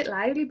state it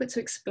loudly, but to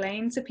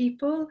explain to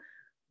people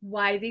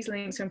why these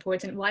links are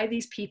important, why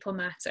these people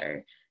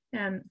matter,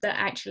 that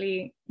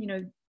actually, you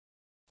know,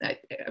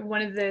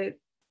 one of the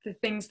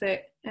things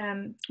that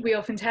we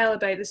often tell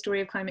about the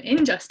story of climate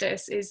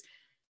injustice is,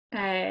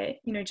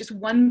 you know, just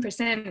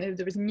 1%,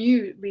 there was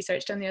new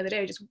research done the other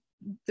day, just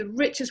the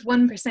richest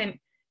 1%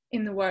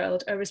 in the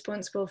world are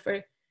responsible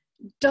for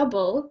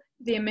double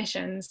the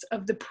emissions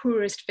of the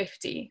poorest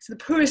 50. So the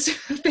poorest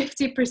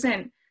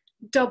 50%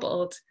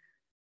 doubled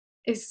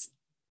is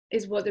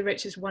what the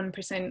richest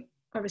 1%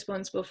 are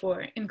responsible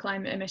for in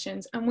climate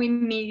emissions. And we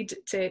need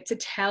to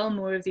tell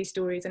more of these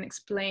stories and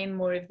explain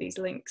more of these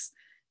links,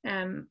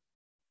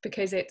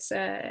 because it's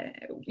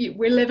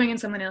we're living in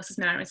someone else's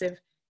narrative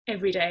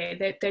every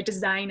day. They're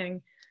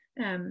designing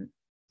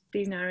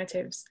these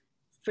narratives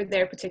for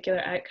their particular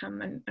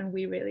outcome, and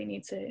we really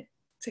need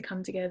to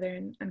come together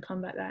and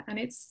combat that. And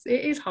it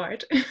is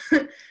hard,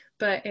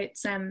 but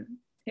it's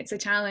a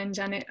challenge,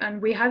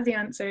 and we have the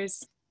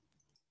answers.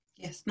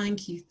 Yes,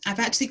 thank you. I've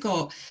got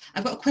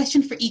a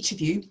question for each of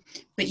you,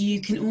 but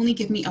you can only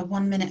give me a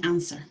 1-minute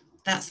answer.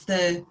 That's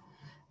the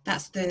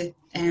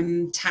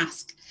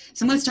task.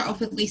 So I'm going to start off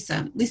with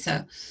Lysa.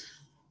 Lysa,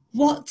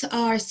 what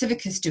are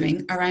CIVICUS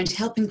doing around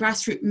helping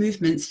grassroots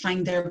movements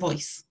find their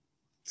voice?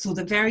 So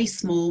the very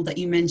small that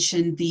you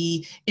mentioned,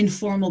 the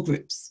informal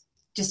groups,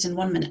 just in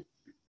 1 minute.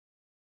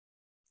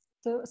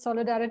 So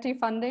solidarity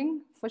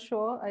funding, for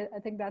sure. I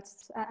think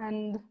that's,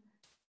 and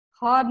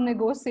hard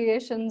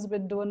negotiations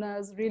with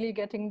donors, really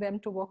getting them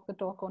to walk the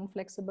talk on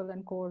flexible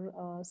and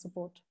core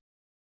support.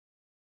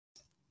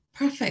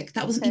 Perfect.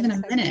 That wasn't even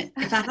a minute.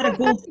 If I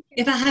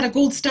had a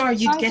gold star,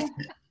 you'd get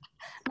it.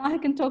 Now I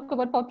can talk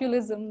about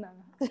populism now.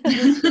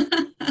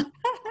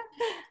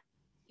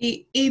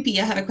 AB,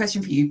 I have a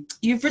question for you.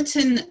 You've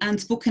written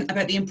and spoken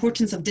about the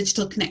importance of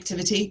digital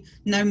connectivity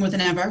now more than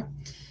ever.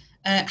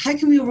 How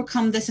can we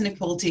overcome this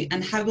inequality,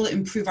 and how will it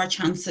improve our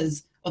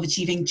chances of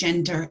achieving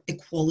gender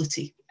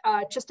equality?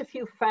 Just a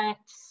few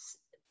facts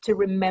to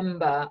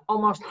remember.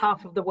 Almost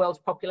half of the world's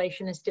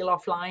population is still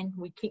offline.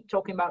 We keep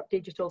talking about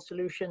digital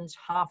solutions.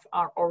 Half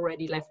are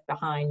already left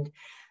behind.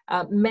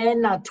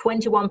 Men are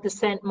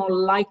 21% more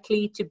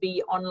likely to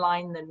be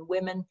online than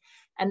women.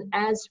 And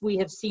as we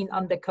have seen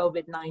under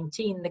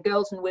COVID-19, the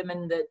girls and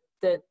women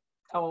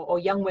or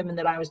young women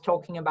that I was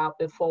talking about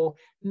before,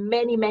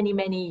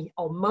 many,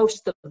 or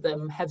most of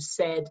them have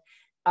said,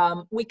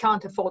 we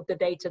can't afford the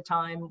data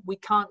time, we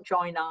can't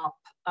join up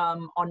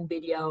on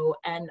video,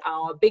 and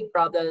our big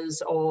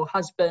brothers or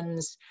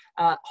husbands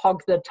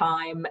hog the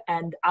time,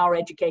 and our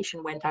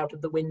education went out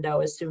of the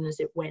window as soon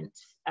as it went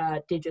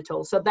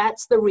digital. So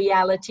that's the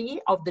reality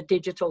of the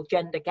digital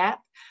gender gap.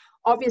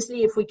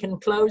 Obviously, if we can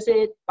close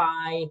it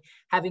by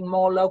having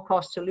more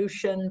low-cost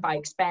solution, by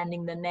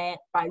expanding the net,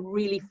 by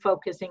really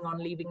focusing on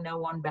leaving no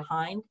one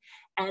behind,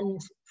 and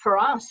for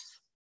us,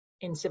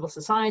 in civil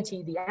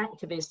society, the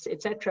activists,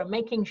 etc.,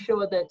 making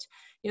sure that,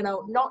 you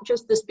know, not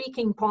just the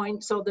speaking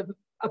points or the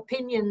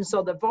opinions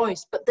or the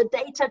voice, but the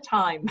data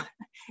time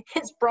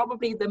is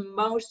probably the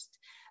most,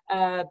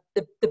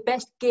 the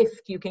best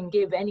gift you can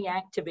give any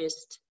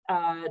activist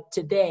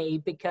today,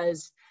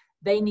 because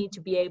they need to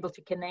be able to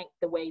connect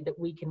the way that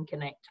we can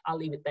connect. I'll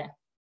leave it there.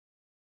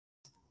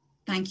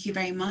 Thank you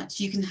very much.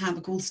 You can have a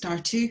gold star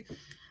too.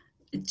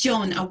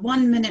 John, a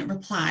 1-minute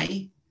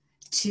reply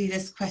to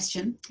this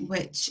question,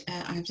 which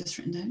I've just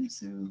written down.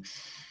 So,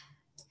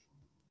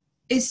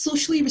 is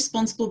socially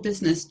responsible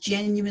business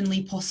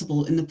genuinely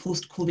possible in the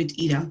post-COVID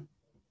era?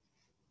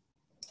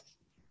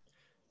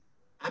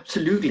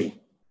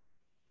 Absolutely.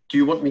 Do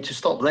you want me to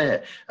stop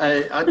there?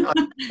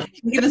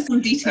 Give us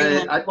some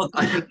detail.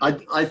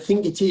 I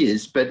think it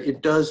is, but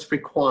it does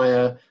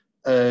require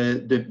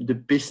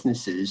the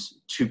businesses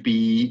to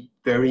be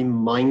very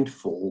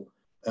mindful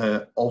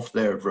of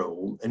their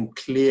role and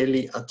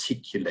clearly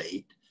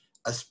articulate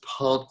as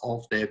part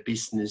of their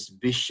business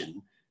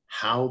vision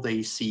how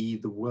they see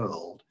the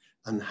world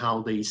and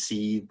how they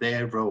see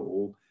their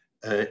role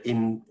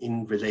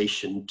in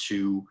relation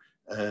to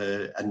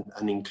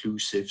an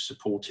inclusive,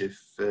 supportive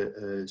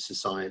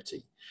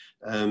society.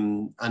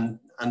 And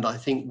I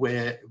think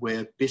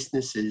where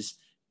businesses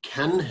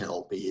can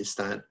help is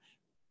that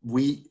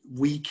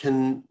we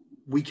can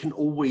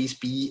always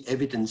be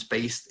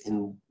evidence-based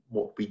in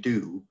what we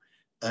do.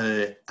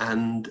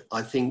 And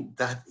I think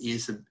that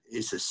is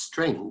a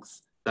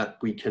strength that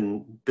we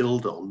can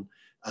build on,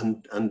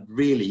 and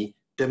really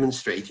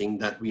demonstrating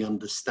that we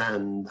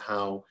understand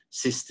how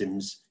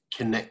systems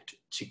connect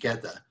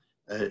together.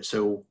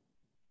 So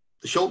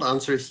the short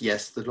answer is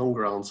yes. The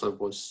longer answer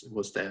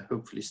was there,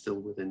 hopefully still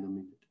within a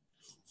minute.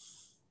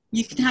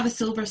 You can have a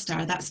silver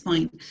star, that's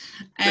fine.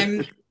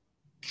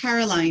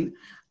 Caroline,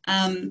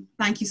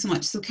 thank you so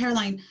much. So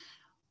Caroline,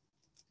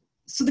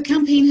 so the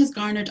campaign has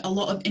garnered a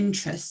lot of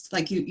interest,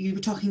 like you were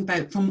talking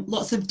about, from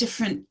lots of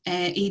different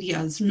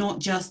areas, not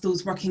just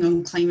those working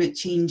on climate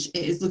change.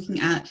 It is looking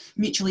at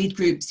mutual aid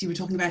groups you were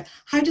talking about.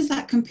 How does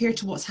that compare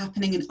to what's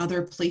happening in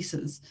other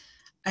places?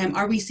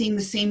 Are we seeing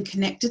the same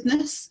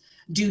connectedness?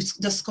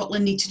 Does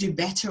Scotland need to do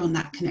better on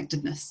that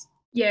connectedness?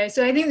 Yeah,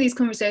 so I think these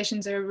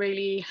conversations are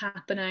really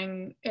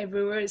happening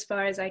everywhere as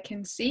far as I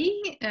can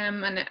see.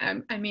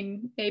 I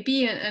mean,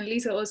 AB and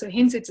Lysa also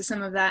hinted to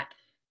some of that.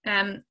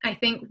 I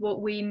think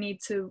what we need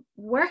to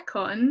work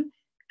on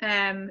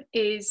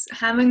is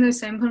having those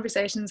same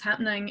conversations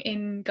happening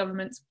in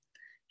governments.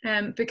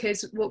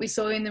 Because what we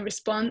saw in the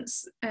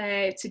response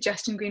to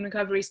Just and Green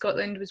Recovery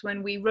Scotland was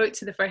when we wrote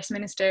to the First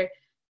Minister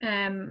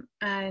you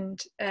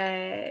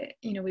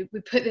know, we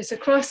put this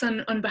across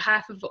on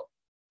behalf of,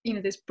 you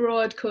know, this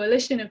broad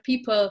coalition of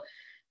people.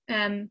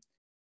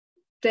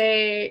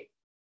 They,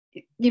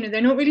 you know,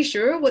 they're not really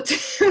sure what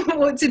to,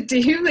 what to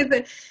do with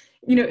it.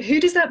 You know, who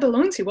does that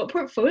belong to? What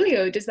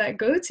portfolio does that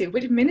go to?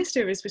 Which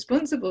minister is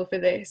responsible for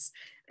this?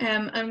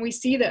 And we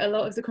see that a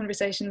lot of the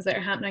conversations that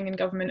are happening in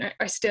government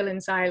are still in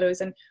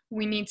silos, and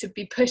we need to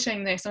be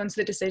pushing this onto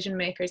the decision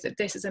makers, that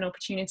this is an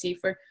opportunity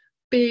for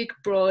big,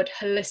 broad,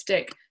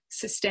 holistic,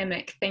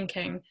 systemic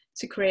thinking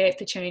to create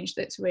the change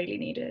that's really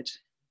needed.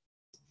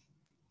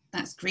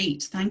 That's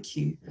great, thank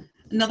you.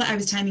 Not that I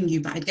was timing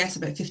you, but I'd guess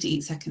about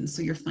 58 seconds,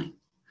 so you're fine.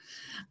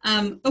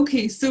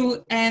 Okay,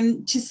 so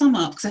to sum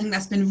up, because I think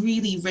that's been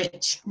really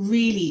rich,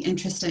 really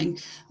interesting,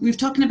 we've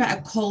talking about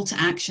a call to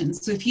action.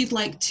 So if you'd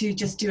like to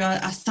just do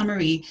a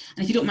summary,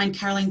 and if you don't mind,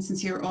 Caroline,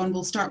 since you're on,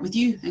 we'll start with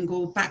you and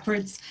go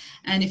backwards.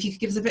 And if you could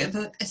give us a bit of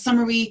a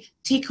summary,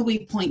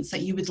 takeaway points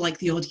that you would like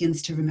the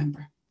audience to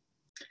remember.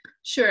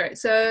 Sure.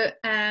 So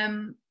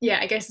yeah,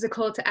 I guess it's a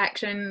call to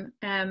action,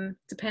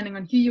 depending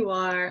on who you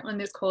are on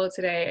this call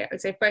today. I would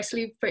say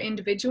firstly, for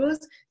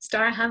individuals,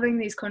 start having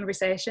these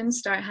conversations,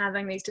 start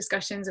having these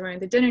discussions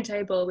around the dinner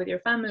table with your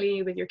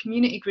family, with your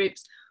community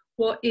groups.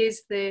 What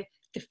is the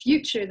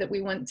future that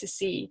we want to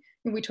see?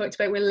 And we talked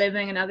about we're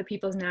living in other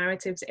people's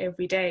narratives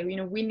every day. You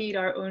know, we need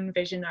our own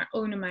vision, our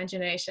own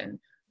imagination.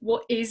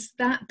 What is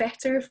that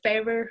better,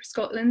 fairer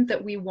Scotland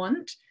that we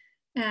want?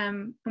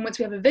 And once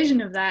we have a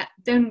vision of that,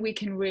 then we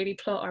can really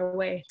plot our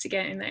way to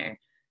getting there.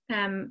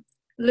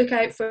 Look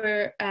out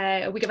for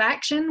a week of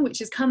action,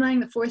 which is coming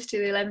the 4th to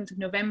the 11th of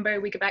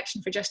November, week of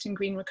action for Just and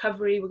Green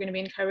Recovery. We're going to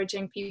be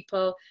encouraging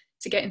people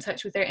to get in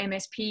touch with their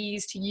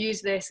MSPs, to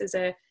use this as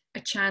a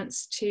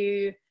chance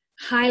to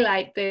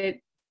highlight the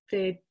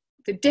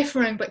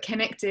differing but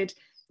connected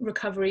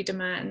recovery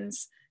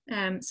demands.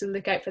 So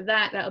look out for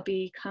that. That'll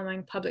be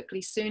coming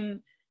publicly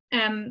soon.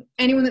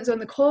 Anyone that's on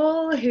the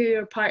call who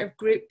are part of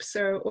groups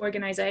or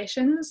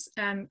organisations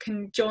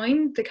can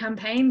join the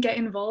campaign, get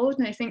involved.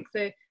 And I think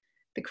the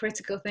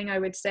critical thing I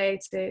would say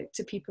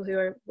to people who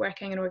are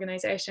working in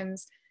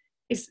organisations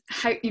is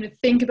how, you know,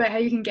 think about how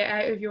you can get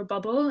out of your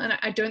bubble. And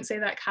I don't say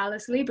that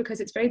callously,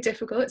 because it's very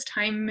difficult, it's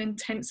time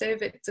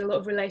intensive, it's a lot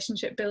of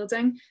relationship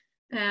building.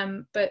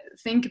 But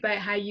think about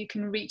how you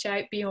can reach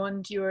out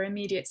beyond your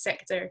immediate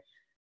sector.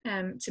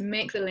 To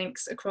make the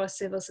links across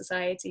civil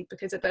society,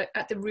 because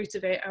at the root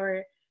of it,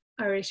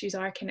 our issues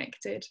are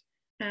connected.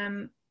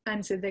 And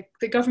to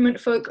the government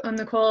folk on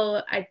the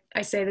call,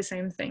 I say the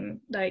same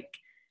thing. Like,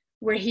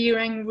 we're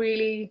hearing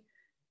really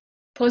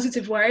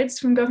positive words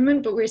from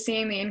government, but we're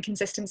seeing the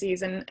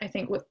inconsistencies. And I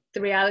think what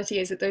the reality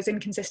is that those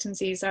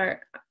inconsistencies are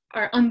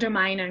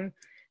undermining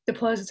the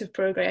positive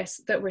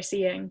progress that we're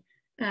seeing.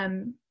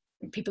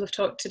 People have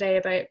talked today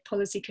about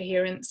policy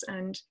coherence,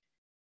 and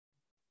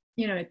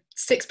you know,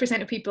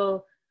 6% of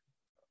people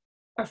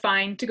are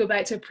fine to go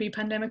back to a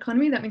pre-pandemic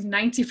economy. That means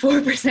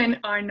 94%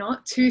 are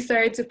not.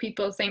 2/3 of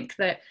people think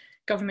that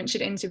government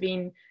should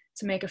intervene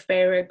to make a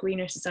fairer,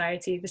 greener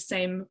society. The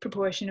same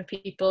proportion of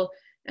people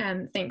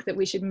think that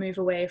we should move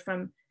away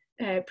from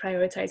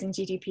prioritising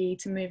GDP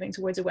to moving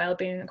towards a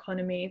well-being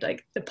economy.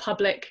 Like, the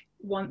public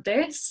want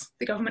this.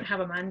 The government have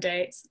a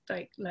mandate.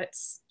 Like,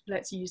 let's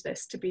use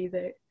this to be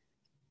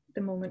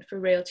the moment for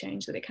real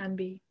change that it can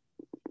be.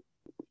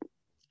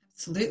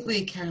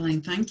 Absolutely,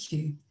 Caroline, thank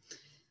you.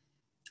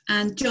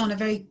 And John, a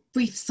very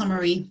brief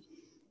summary.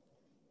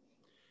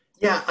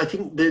 Yeah, I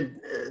think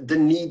the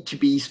need to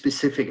be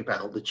specific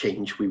about the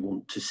change we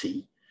want to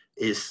see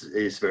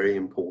is very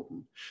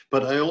important.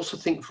 But I also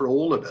think for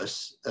all of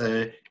us,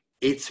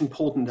 it's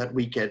important that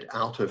we get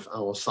out of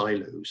our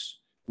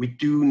silos. We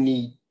do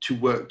need to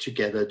work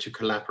together to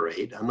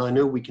collaborate, and I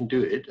know we can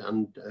do it,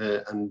 and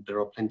there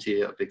are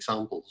plenty of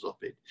examples of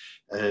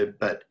it.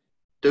 But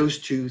those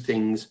two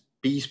things,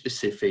 be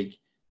specific,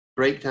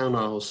 break down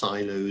our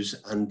silos,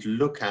 and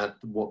look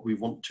at what we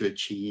want to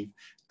achieve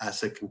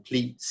as a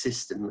complete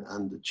system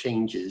and the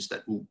changes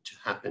that need to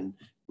happen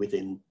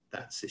within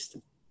that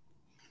system.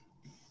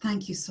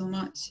 Thank you so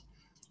much.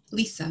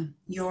 Lysa,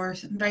 your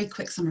very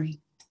quick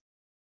summary.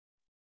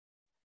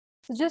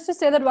 So just to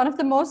say that one of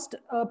the most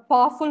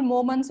powerful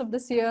moments of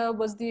this year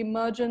was the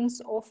emergence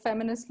of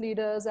feminist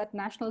leaders at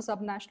national,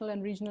 subnational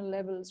and regional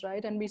levels,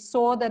 right? And we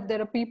saw that there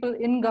are people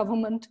in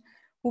government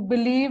who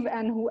believe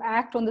and who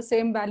act on the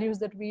same values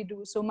that we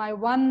do. So my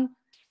one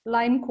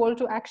line call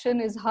to action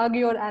is hug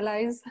your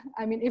allies.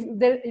 I mean, if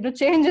there, you know,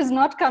 change is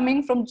not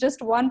coming from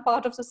just one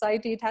part of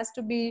society, it has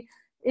to be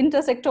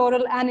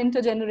intersectoral and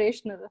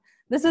intergenerational.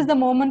 This is the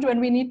moment when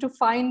we need to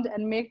find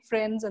and make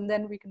friends, and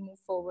then we can move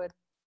forward.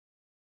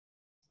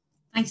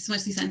 Thank you so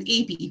much, Lysa. And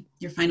AB,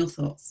 your final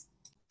thoughts.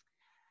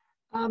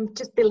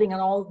 Just building on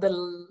all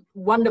the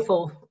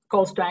wonderful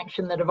calls to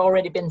action that have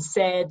already been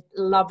said.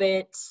 Love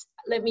it.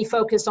 Let me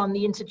focus on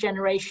the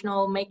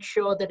intergenerational, make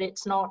sure that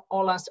it's not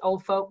all us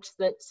old folks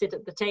that sit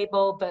at the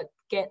table, but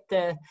get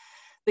the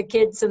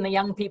kids and the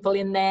young people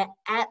in there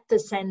at the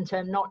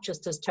center, not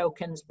just as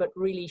tokens, but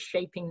really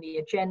shaping the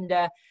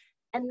agenda.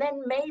 And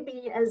then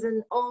maybe as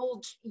an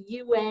old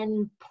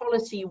UN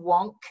policy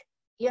wonk,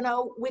 you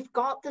know, we've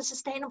got the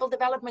Sustainable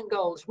Development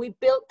Goals. We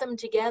built them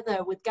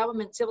together with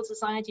government, civil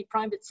society,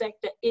 private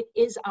sector. It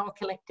is our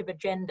collective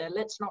agenda.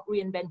 Let's not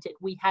reinvent it.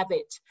 We have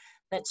it.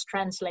 Let's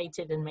translate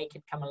it and make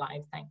it come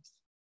alive. Thanks.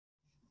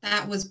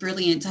 That was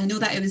brilliant. I know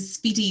that it was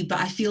speedy, but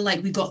I feel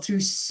like we got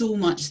through so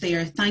much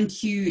there.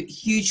 Thank you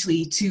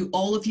hugely to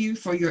all of you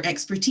for your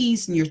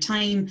expertise and your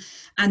time,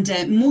 and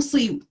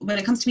mostly when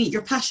it comes to me,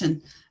 your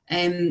passion.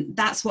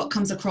 That's what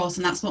comes across,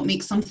 and that's what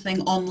makes something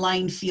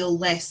online feel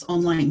less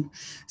online.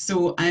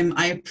 So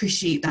I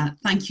appreciate that.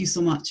 Thank you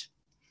so much.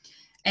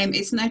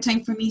 It's now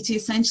time for me to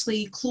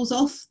essentially close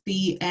off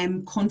the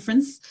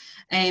conference.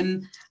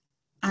 And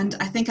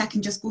I think I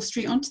can just go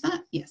straight on to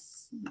that.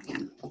 Yes, I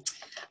can.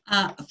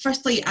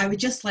 Firstly, I would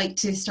just like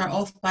to start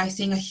off by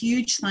saying a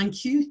huge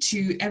thank you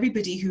to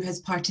everybody who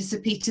has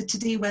participated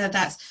today, whether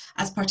that's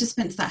as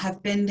participants that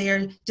have been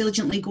there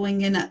diligently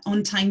going in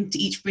on time to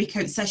each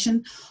breakout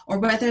session, or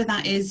whether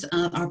that is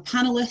our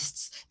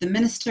panelists, the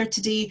minister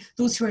today,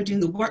 those who are doing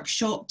the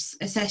workshops,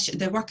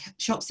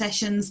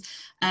 sessions,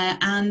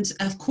 and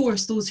of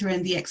course those who are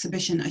in the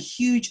exhibition. A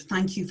huge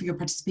thank you for your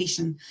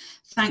participation.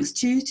 Thanks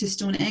to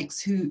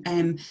StoneX who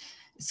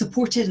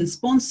supported and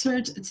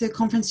sponsored the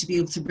conference to be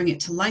able to bring it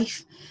to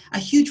life. A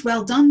huge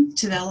well done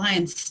to the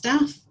Alliance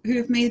staff who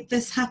have made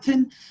this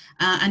happen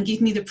and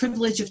gave me the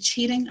privilege of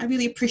chairing. I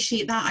really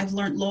appreciate that. I've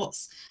learned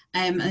lots,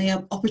 and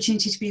the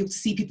opportunity to be able to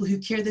see people who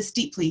care this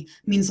deeply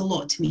means a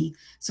lot to me.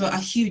 So a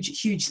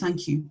huge, huge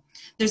thank you.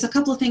 There's a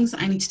couple of things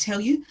that I need to tell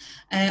you.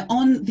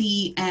 On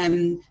the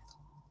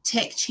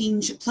tech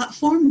change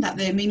platform that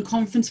the main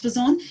conference was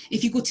on,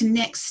 if you go to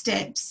next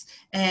steps,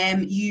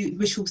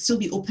 which will still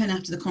be open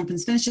after the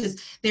conference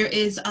finishes, there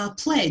is a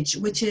pledge,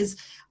 which is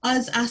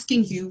us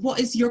asking you, what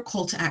is your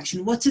call to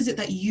action? What is it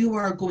that you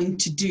are going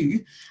to do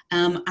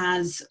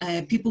as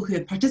people who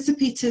have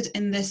participated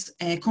in this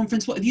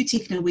conference? What have you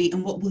taken away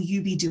and what will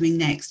you be doing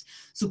next?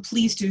 So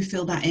please do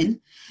fill that in.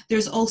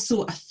 There's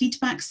also a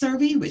feedback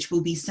survey which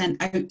will be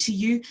sent out to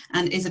you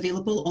and is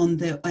available on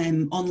the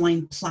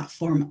online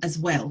platform as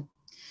well.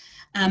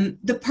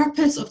 The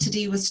purpose of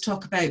today was to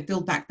talk about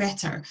Build Back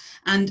Better,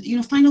 and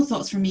final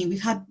thoughts from me.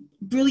 We've had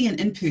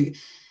brilliant input,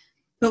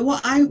 but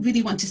what I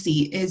really want to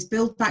see is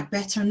Build Back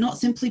Better not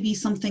simply be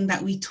something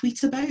that we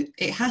tweet about.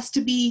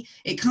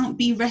 It can't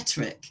be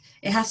rhetoric.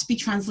 It has to be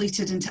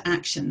translated into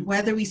action.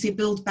 Whether we say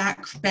build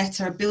back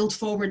better, build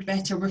forward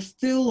better, we're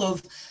full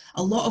of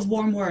a lot of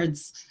warm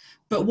words,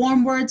 but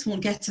warm words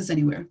won't get us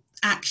anywhere.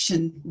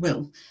 Action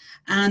will.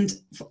 And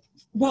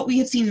what we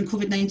have seen in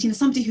COVID-19, as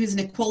somebody who is an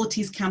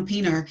equalities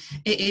campaigner,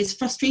 it is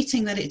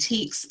frustrating that it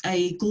takes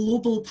a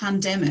global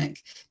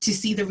pandemic to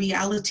see the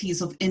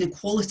realities of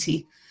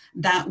inequality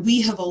that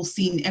we have all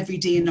seen every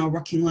day in our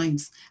working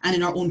lives and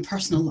in our own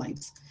personal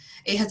lives.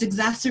 It has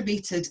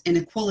exacerbated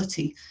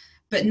inequality,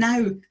 but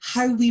now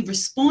how we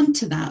respond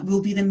to that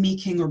will be the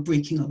making or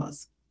breaking of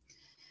us.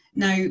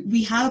 Now,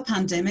 we have a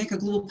pandemic, a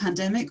global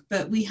pandemic,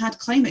 but we had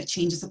climate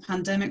change as a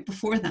pandemic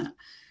before that.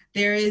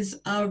 There is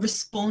a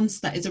response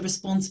that is a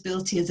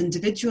responsibility as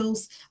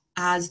individuals,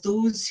 as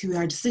those who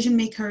are decision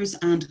makers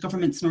and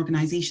governments and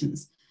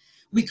organisations.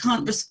 We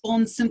can't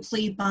respond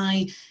simply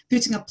by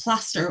putting a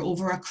plaster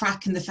over a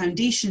crack in the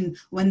foundation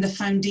when the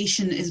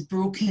foundation is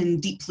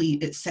broken deeply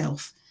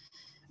itself.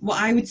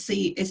 What I would say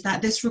is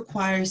that this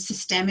requires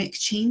systemic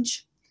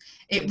change.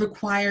 It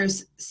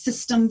requires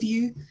system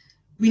view.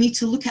 We need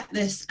to look at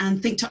this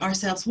and think to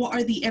ourselves, what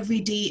are the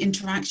everyday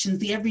interactions,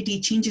 the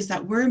everyday changes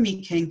that we're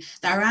making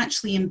that are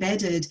actually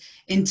embedded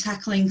in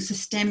tackling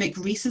systemic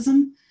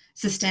racism,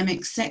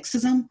 systemic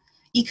sexism,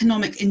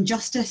 economic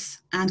injustice,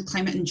 and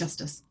climate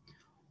injustice?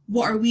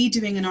 What are we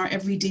doing in our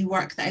everyday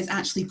work that is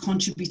actually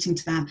contributing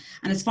to that?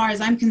 And as far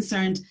as I'm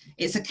concerned,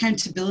 it's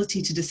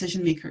accountability to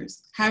decision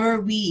makers. How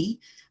are we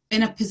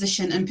in a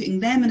position and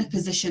putting them in a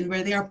position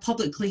where they are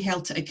publicly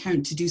held to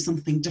account to do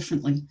something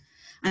differently?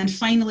 And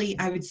finally,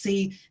 I would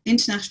say the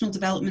international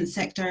development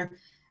sector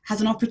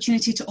has an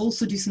opportunity to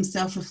also do some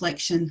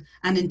self-reflection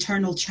and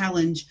internal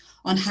challenge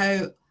on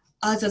how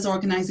us as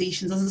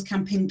organisations, us as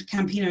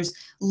campaigners,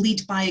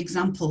 lead by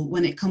example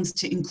when it comes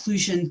to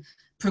inclusion,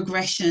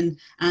 progression,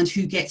 and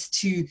who gets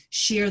to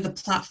share the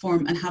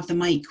platform and have the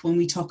mic when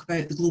we talk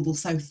about the Global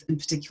South in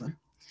particular.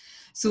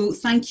 So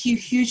thank you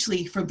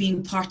hugely for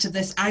being part of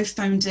this. I've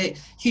found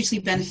it hugely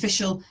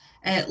beneficial.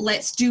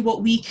 Let's do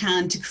what we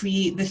can to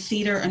create the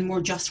fairer and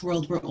more just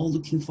world we're all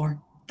looking for.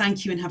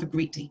 Thank you and have a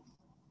great day.